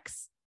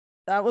paychecks.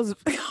 That was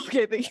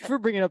okay. Thank you for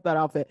bringing up that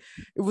outfit.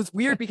 It was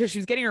weird because she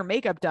was getting her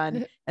makeup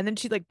done and then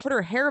she like put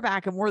her hair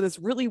back and wore this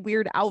really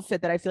weird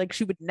outfit that I feel like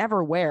she would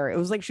never wear. It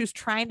was like she was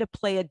trying to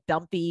play a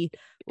dumpy,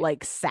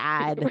 like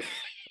sad,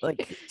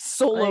 like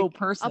solo Like,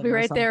 person. I'll be or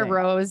right there, something.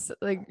 Rose.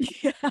 Like,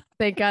 Yeah,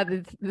 thank God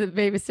the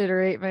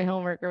babysitter ate my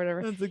homework or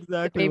whatever. that's The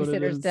exactly what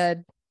it babysitter's is.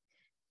 dead.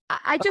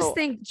 I just Oh.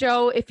 think,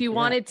 Joe, if you Yeah.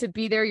 wanted to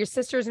be there, your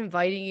sister's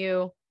inviting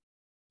you.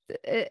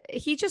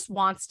 He just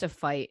wants to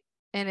fight.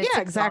 And it's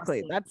Yeah, exactly.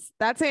 exhausting.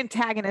 That's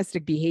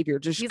antagonistic behavior.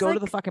 Just He's go to like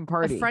the fucking A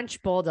party.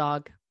 French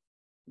bulldog.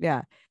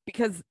 Yeah,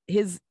 because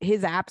his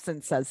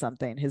absence says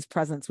something. His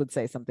presence would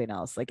say something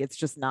else. Like it's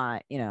just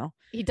not,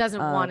 He doesn't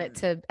want it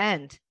to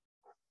end.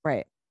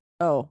 right.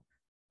 Oh,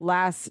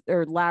 last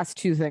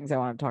two things I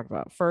want to talk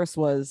about. First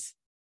was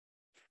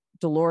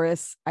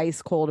Dolores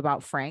ice cold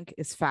about Frank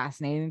is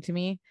fascinating to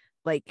me.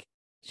 Like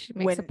She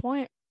makes a when-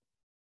 point.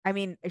 I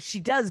mean, she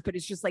does, but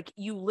it's just like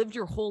you lived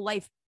your whole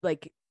life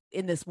like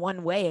in this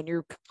one way, and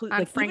you're completely On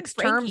like Frank's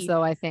even terms, Frankie,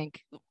 though, I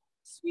think.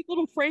 sweet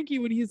little Frankie,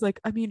 when he's like,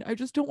 I mean, I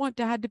just don't want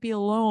dad to be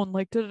alone.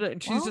 Like, da, da, da.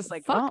 And she's Well, just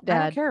like, fuck well, I don't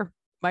dad. care.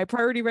 My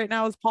priority right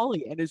now is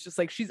Polly. And it's just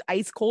like, she's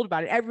ice cold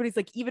about it. Everybody's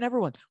like, even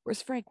everyone,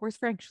 where's Frank? Where's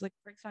Frank? She's like,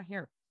 Frank's not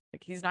here.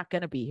 Like, he's not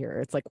going to be here.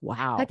 It's like,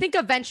 wow. I think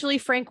eventually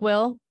Frank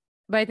will,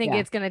 but I think Yeah.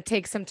 it's going to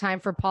take some time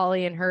for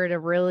Polly and her to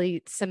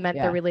really cement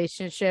Yeah. their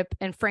relationship.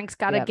 And Frank's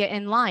got to Yeah. get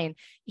in line.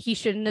 He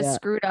shouldn't have Yeah.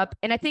 screwed up.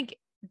 And I think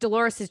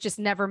Dolores has just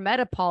never met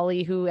a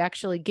Polly who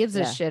actually gives a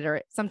Yeah. shit.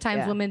 Or sometimes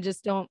Yeah. women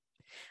just don't.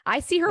 I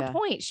see her Yeah.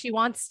 point.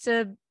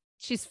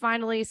 She's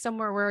finally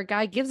somewhere where a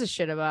guy gives a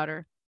shit about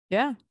her.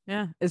 Yeah.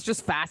 Yeah. It's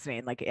just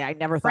fascinating. Like, I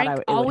never Frank thought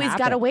it always would got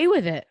happen. away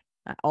with it.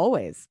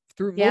 Always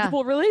through Yeah. multiple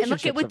And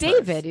relationships. look at with of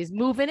hers. David. He's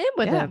moving in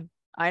with Yeah. him.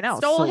 I know.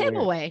 Stole so him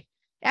weird. away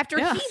after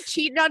Yeah. he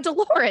cheated on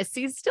Dolores.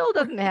 He still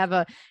doesn't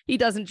have he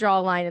doesn't draw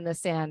a line in the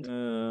sand.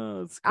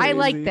 It's I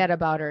like crazy. that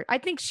about her. I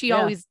think she Yeah.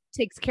 always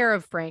takes care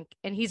of Frank,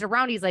 and he's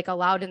around. He's like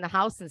allowed in the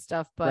house and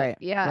stuff. But Right,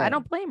 yeah, I right.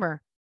 don't blame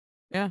her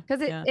Yeah.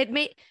 because yeah.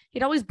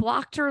 it always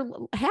blocked her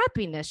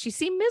happiness. She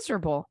seemed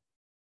miserable.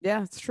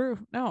 Yeah, it's true.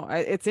 No,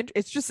 it's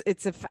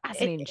a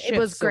fascinating It shift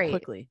was so great.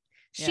 quickly.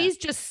 Yeah. She's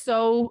just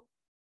so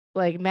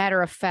like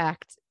matter of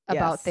fact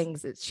about Yes.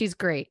 things. She's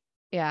great.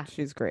 Yeah.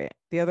 She's great.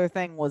 The other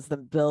thing was the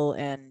Bill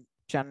and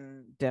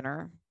Jen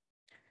dinner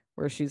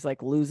where she's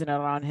like losing it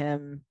on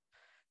him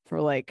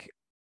for like,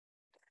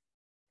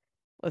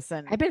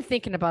 listen, I've been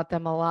thinking about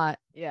them a lot.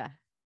 yeah.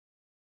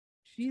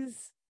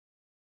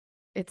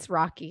 It's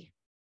rocky.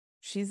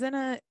 She's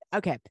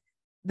okay.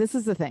 This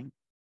is the thing.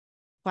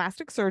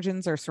 Plastic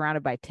surgeons are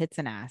surrounded by tits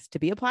and ass. To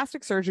be a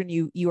plastic surgeon,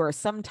 you are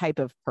some type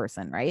of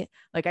person, right?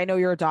 Like, I know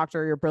you're a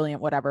doctor, you're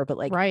brilliant, whatever, but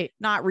like Right.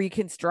 not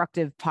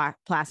reconstructive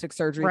plastic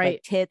surgery, Right.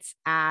 like tits,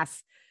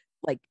 ass,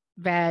 like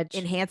Veg.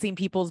 enhancing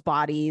people's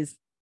bodies.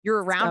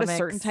 You're around a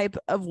certain Stomachs.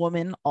 type of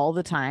woman all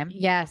the time.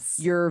 Yes.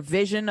 Your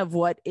vision of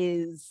what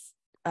is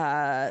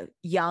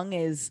young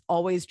is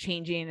always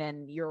changing,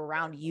 and you're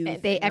around youth.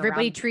 and you're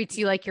Everybody around- treats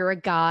you like you're a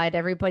god.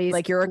 Everybody's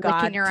like you're a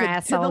god licking your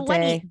ass to all the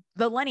day.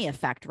 Lenny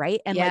effect, right?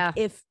 And Yeah, like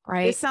if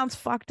right. this sounds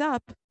fucked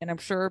up, and I'm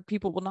sure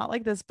people will not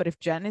like this, but if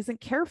Jen isn't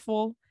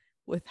careful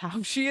with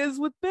how she is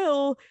with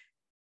Bill,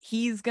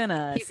 he's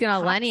gonna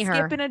hop, Lenny her.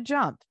 skip and a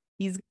jump.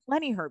 He's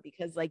Lenny her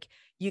because like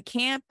you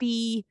can't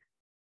be.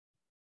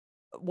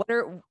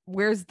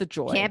 Where's the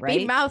joy? Can't right?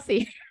 be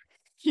mouthy.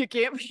 You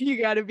can't. You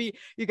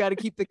gotta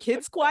keep the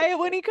kids quiet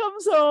when he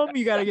comes home.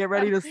 You gotta get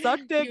ready to suck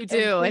dick. You and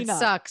do. clean It up.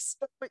 sucks.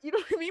 But you know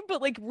what I mean?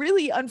 But like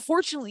really,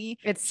 unfortunately,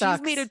 It sucks.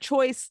 she's made a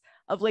choice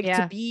of like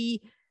Yeah. to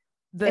be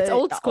the It's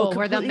old school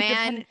where the completely man,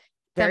 dependent-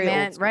 very old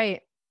man, school.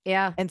 right?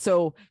 Yeah. And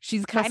so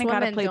she's Plus kind of got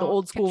to women play the don't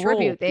old school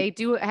contribute. role. They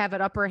do have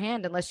an upper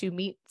hand unless you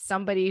meet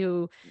somebody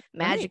who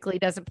magically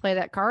doesn't play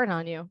that card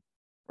on you,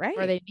 right?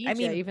 or they need I you,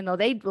 mean, even though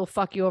they will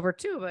fuck you over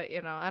too. But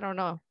I don't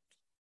know.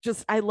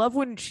 just I love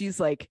when she's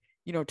like,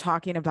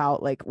 talking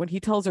about like when he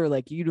tells her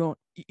like you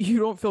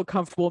don't feel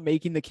comfortable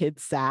making the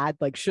kids sad,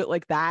 like shit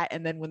like that.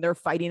 And then when they're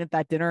fighting at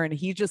that dinner, and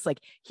he just like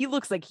he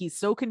looks like he's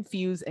so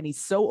confused and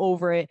he's so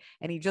over it,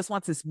 and he just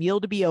wants this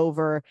meal to be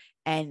over.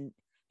 And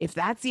if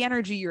that's the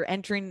energy you're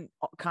entering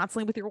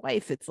constantly with your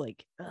wife, it's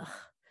like, ugh.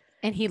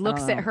 And he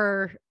looks at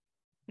her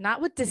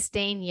not with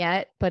disdain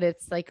yet, but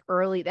it's like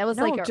early. That was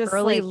No, like an just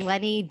early like-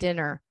 Lenny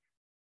dinner.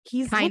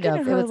 He's Kind looking of.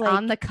 at It her was like,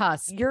 on the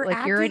cusp. you're like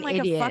acting you're an like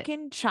idiot. a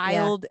fucking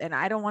child, and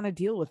I don't want to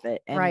deal with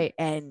it. And, Right.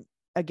 And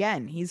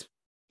again, he's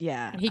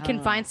And he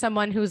can find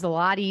someone who's a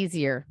lot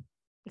easier.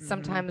 Mhm.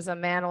 Sometimes a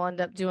man will end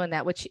up doing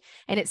that,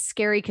 and it's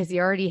scary because he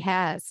already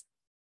has.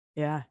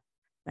 Yeah,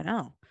 I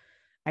know.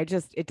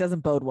 It doesn't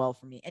bode well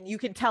for me. And you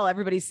can tell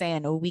everybody's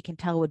saying, oh, we can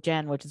tell with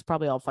Jen, which is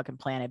probably all fucking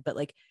planted, but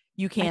like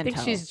you can't I think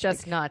tell. she's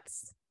just Like,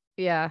 nuts.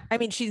 Yeah. I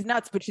mean, she's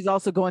nuts, but she's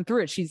also going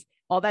through it. She's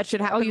all that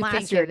shit Oh, happened you last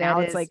think year. that Now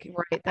it's is- like,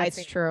 right? I That's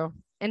think- true.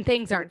 And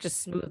things aren't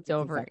just it's- smoothed it's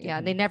over. affected Yeah,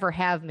 her. they never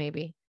have.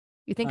 Maybe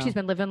you think she's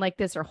Well. been living like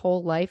this her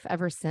whole life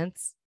ever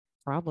since?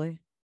 probably.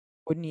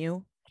 Wouldn't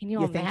you? Can you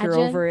You imagine? think you're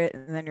over it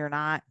and then you're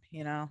not,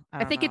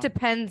 I think it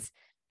depends.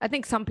 I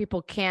think some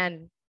people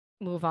can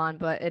move on,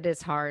 but it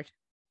is hard,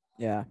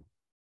 Yeah.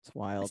 It's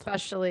wild.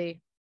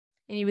 especially.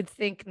 And you would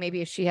think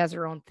maybe if she has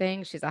her own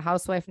thing, she's a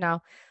housewife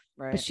now,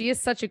 Right. but she is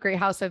such a great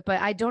housewife.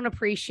 But I don't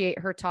appreciate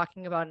her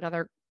talking about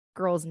another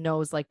girl's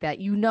nose like that.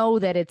 You know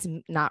that it's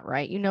not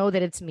right. You know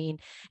that it's mean,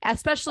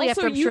 especially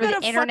Also, after I'm you sure the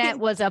got a internet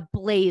fucking- was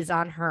ablaze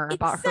on her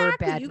about her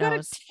Exactly. bad You got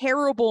nose. a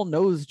terrible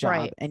nose job,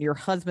 Right. and your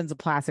husband's a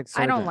plastic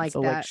surgeon. I don't like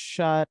so that. Like,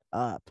 shut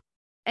up.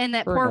 And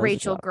that Her poor nose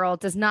Rachel job. girl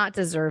does not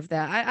deserve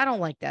that. I don't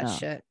like that No.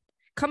 shit.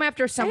 Come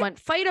after someone,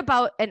 fight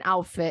about an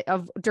outfit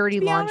of dirty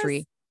be laundry.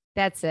 honest,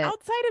 That's it.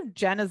 Outside of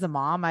Jen as a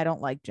mom, I don't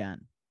like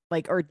Jen.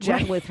 Like, or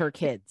Jen Right. with her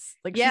kids.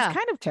 Like, Yeah. she's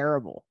kind of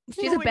terrible.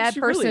 She's a Like, bad she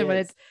really person when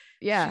is. it's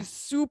yeah. She's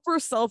super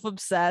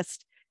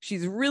self-obsessed.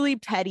 She's really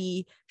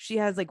petty. She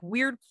has like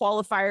weird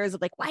qualifiers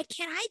of like, why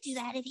can't I do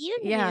that if you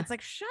do? Yeah. It's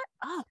like, shut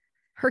up.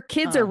 Her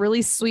kids are Um,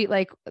 really sweet.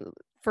 Like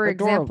for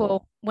adorable.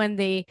 example,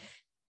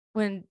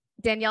 when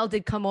Danielle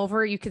did come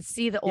over, you could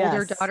see the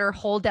older Yes. daughter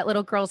hold that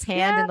little girl's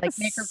hand and like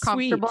make her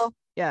Sweet. comfortable.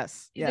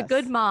 Yes. She's a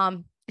good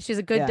mom. She's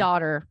a good Yeah.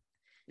 daughter.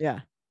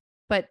 Yeah.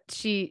 But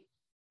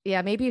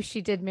maybe if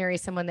she did marry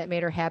someone that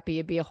made her happy,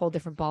 it'd be a whole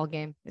different ball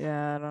game.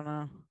 Yeah. I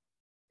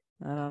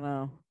don't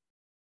know.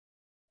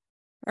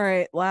 All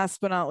right.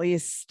 Last but not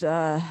least,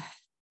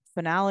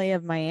 finale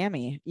of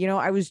Miami.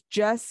 I was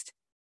just,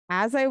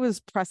 as I was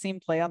pressing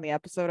play on the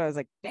episode, I was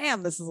like,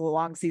 damn, this is a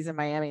long season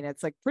Miami. And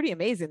it's like pretty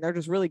amazing. They're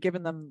just really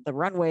giving them the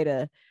runway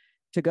to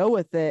go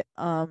with it.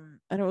 And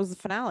it was the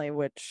finale,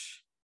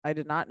 which I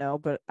did not know,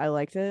 but I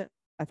liked it.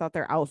 I thought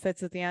their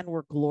outfits at the end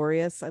were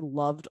glorious. I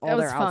loved all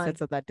their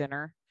outfits at that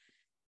dinner.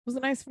 It was a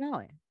nice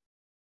finale.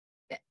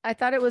 I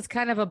thought it was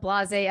kind of a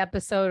blasé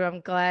episode.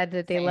 I'm glad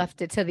that they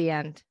left it to the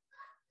end.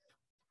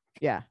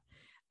 Yeah.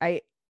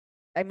 I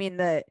mean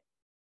the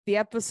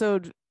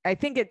episode, I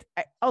think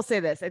I'll say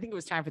this. I think it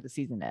was time for the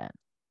season to end.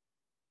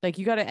 Like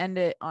you got to end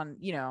it on,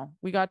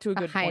 we got to a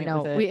good high point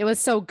note. with it. It was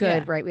so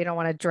good, Yeah. right? We don't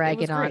want to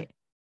drag it on. Great.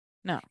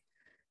 No.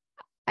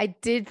 I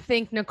did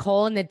think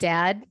Nicole and the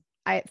dad,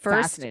 I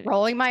first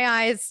rolling my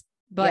eyes,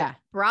 but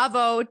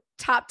bravo,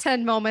 top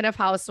 10 moment of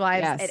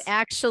Housewives. Yes. It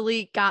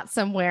actually got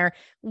somewhere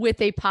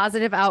with a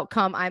positive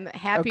outcome. I'm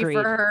happy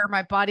for her.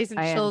 My body's in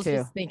chills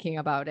just thinking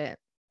about it.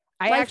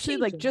 I actually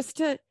like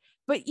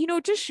but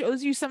it just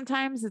shows you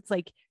sometimes it's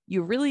like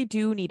you really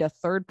do need a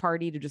third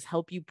party to just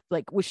help you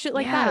like with shit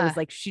like that. It was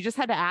like she just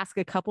had to ask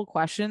a couple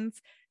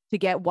questions to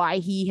get why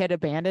he had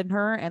abandoned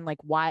her and like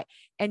why,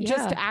 and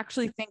just to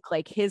actually think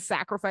like his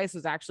sacrifice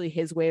was actually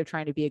his way of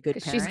trying to be a good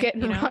parent. She's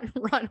getting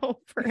run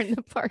over in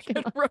the parking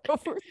lot. Run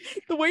over.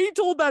 The way he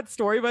told that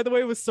story, by the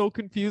way, was so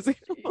confusing.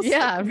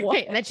 Yeah, like,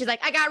 right. And then she's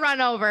like, I got run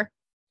over.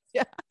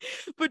 Yeah.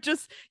 But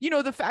just,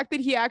 the fact that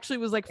he actually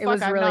was like, fuck,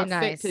 was I'm really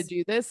not fit to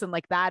do this. And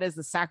like, that is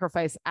the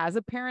sacrifice as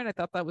a parent. I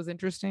thought that was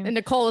interesting. And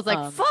Nicole was like,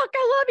 fuck,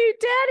 I love you,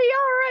 daddy.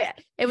 All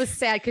right. It was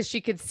sad because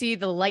she could see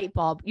the light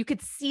bulb. You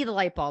could see the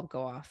light bulb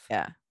go off.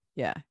 Yeah.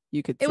 Yeah.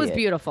 You could see it was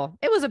beautiful.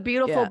 It was a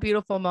beautiful,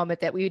 beautiful moment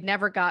that we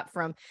never got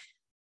from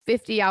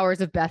 50 hours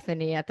of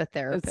Bethany at the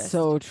therapist. It's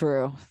so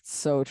true.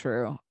 So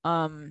true.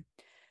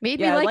 Made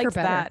me like her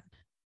better. That.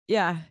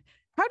 Yeah.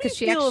 How do you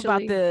feel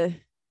about the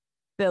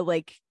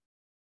like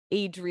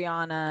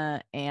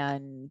Adriana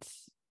and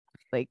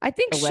like I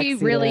think Alexia,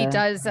 she really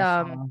does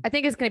I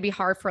think it's going to be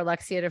hard for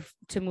Alexia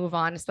to move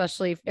on,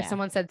 especially if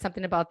someone said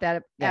something about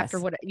that after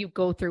what you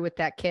go through with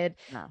that kid.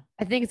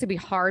 I think it's going to be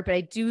hard, but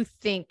I do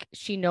think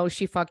she knows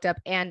she fucked up,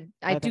 and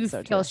I do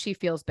feel she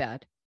feels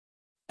bad.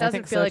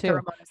 Doesn't feel like a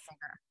Ramona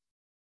Singer.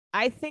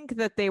 I think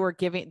that they were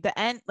giving the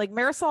end, like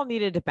Marisol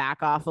needed to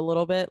back off a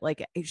little bit.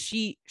 Like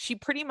she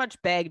pretty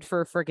much begged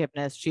for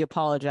forgiveness. She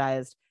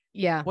apologized.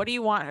 Yeah. What do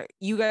you want?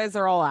 You guys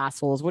are all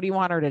assholes. What do you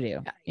want her to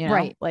do?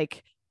 Right.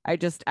 Like,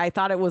 I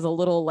thought it was a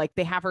little like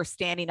they have her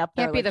standing up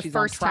there. Can't be like the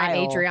first time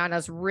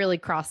Adriana's really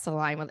crossed the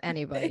line with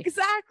anybody.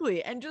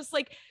 Exactly. And just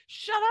like,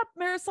 shut up,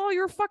 Marisol,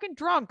 you're fucking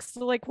drunk.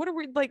 So like, what are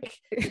we like?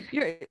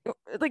 You're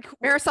like,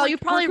 Marisol, you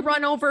probably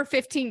run over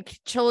 15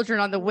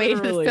 children on the way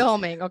to the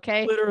filming.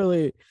 Okay.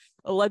 Literally.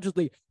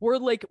 Allegedly. We're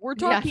talking, we're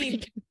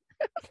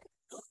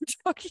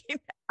talking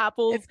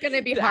apples. It's going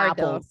to be hard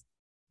though.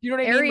 You know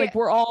what I mean? Like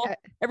we're all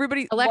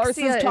everybody.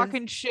 Alexia Larson's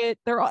talking shit.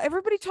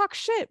 Everybody talks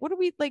shit. What do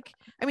we like?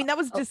 I mean, that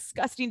was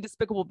disgusting,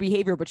 despicable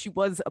behavior. But she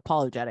was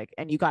apologetic,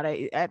 and you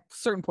gotta at a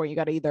certain point you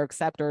gotta either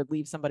accept or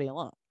leave somebody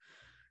alone.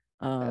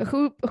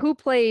 Who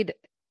played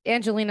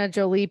Angelina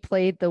Jolie?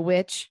 Played the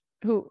witch.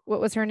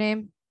 What was her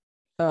name?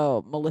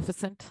 Oh,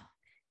 Maleficent.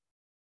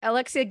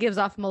 Alexia gives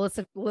off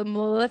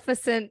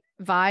Maleficent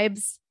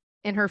vibes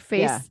in her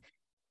face. Yeah.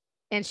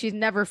 And she's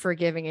never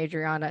forgiving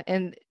Adriana.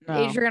 And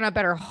Adriana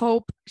better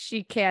hope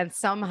she can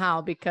somehow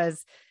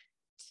because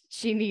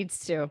she needs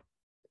to.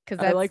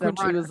 Because I like when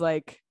she was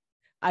like,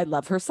 I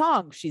love her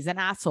song. She's an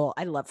asshole.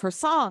 I love her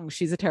song.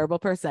 She's a terrible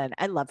person.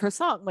 I love her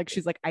song. Like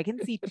she's like, I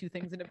can see two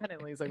things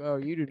independently. It's like, oh,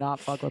 you do not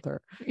fuck with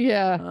her.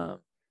 Yeah.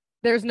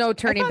 There's no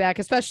turning back,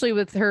 especially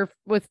with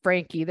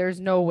Frankie.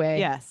 There's no way.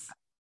 Yes.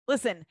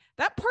 Listen,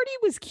 that party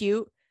was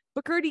cute.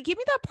 But Gertie, give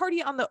me that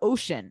party on the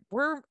ocean.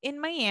 We're in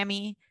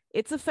Miami.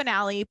 It's a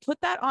finale.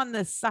 Put that on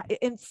the side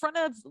in front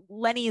of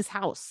Lenny's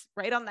house,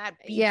 right on that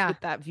beach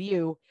with that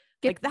view.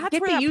 That's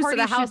get where the use of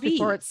the house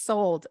before it's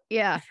sold.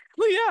 Yeah.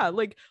 Well, yeah.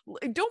 Like,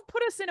 don't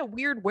put us in a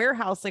weird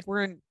warehouse like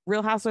we're in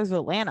Real Housewives of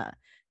Atlanta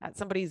at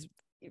somebody's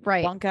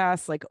bunk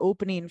ass like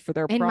opening for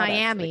their in products.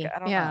 Miami. Like, I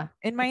don't know.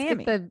 In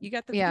Miami, you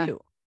got the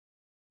view.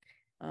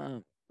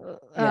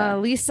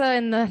 Lisa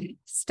and the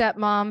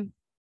stepmom,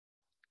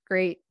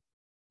 great.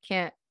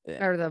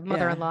 Or the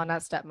mother-in-law,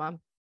 not stepmom.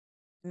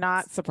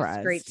 Not surprised.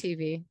 It's great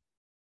TV.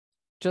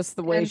 Just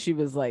the way she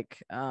was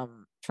like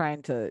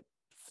trying to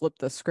flip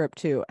the script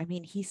too. I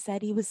mean, he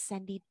said he was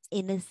sending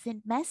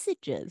innocent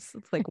messages.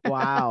 It's like,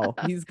 wow,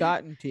 he's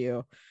gotten to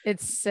you.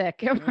 It's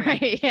sick.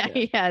 Right. Yeah,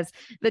 he has.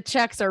 The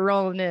checks are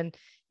rolling in.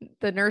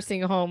 The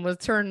nursing home was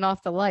turning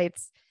off the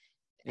lights.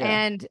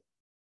 And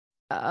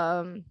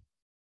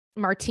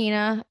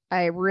Martina,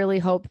 I really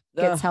hope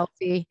gets Ugh,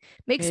 healthy.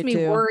 Makes me me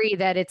too. worry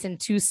that it's in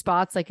 2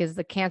 spots, like as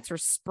the cancer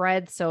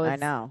spread. So I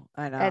it's know.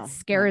 that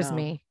scares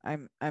me.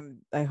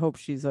 I hope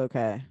she's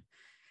okay.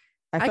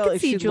 I I felt could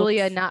like see she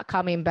Julia looked. not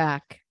coming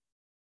back,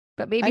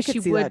 but maybe I could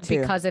she see that would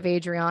too. because of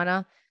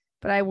Adriana.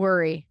 But I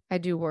worry. I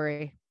do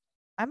worry.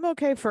 I'm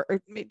okay for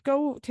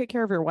go take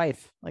care of your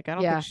wife. Like I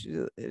don't think Yeah,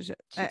 she.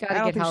 she got I to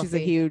don't get think she's a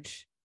healthy.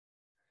 huge.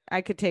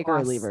 I could take her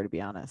or leave Loss. her, to be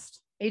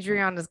honest. Like,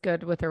 Adriana's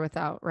good with or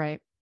without, right?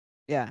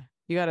 yeah,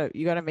 you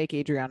gotta make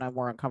Adriana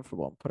more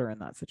uncomfortable and put her in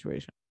that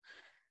situation.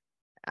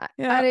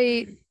 Yeah,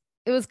 It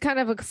was kind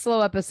of a slow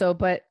episode,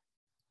 but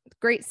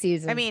great I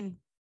season. mean,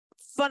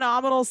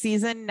 phenomenal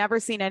season. Never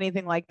seen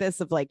anything like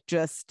this of like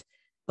just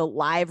the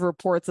live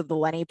reports of the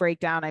Lenny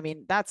breakdown. I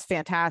mean, that's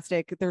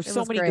fantastic. There's It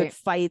so was many good great.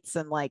 fights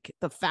and like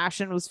the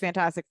fashion was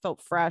fantastic.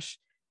 Felt fresh.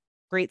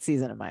 Great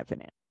season in my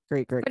opinion.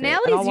 Great. And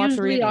I'll Finales watch the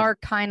usually reunion. are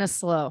kind of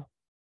slow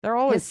They're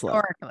always slow.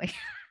 historically.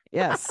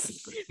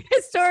 Yes.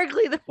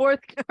 Historically, the fourth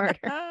quarter.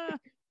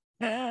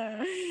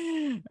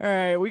 All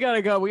right, we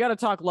gotta go. We gotta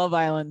talk Love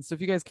Island. So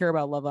if you guys care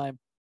about Love Island,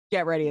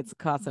 get ready. It's a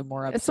Casa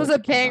more This episodes. was a I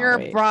cannot banger.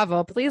 wait.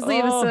 Bravo. Please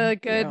leave us Oh, a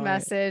good can't wait.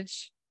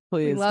 message.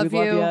 Please, We love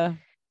you. you.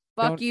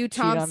 Fuck Don't you, cheat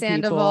Tom on people.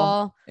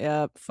 Sandoval.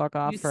 Yep, fuck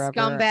off You forever.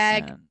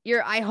 scumbag.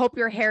 And I hope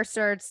your hair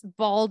starts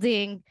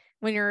balding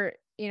when you're,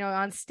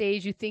 on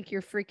stage. You think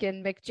you're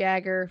freaking Mick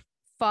Jagger.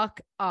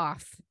 Fuck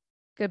off.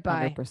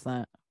 Goodbye.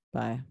 100%.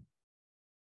 Bye.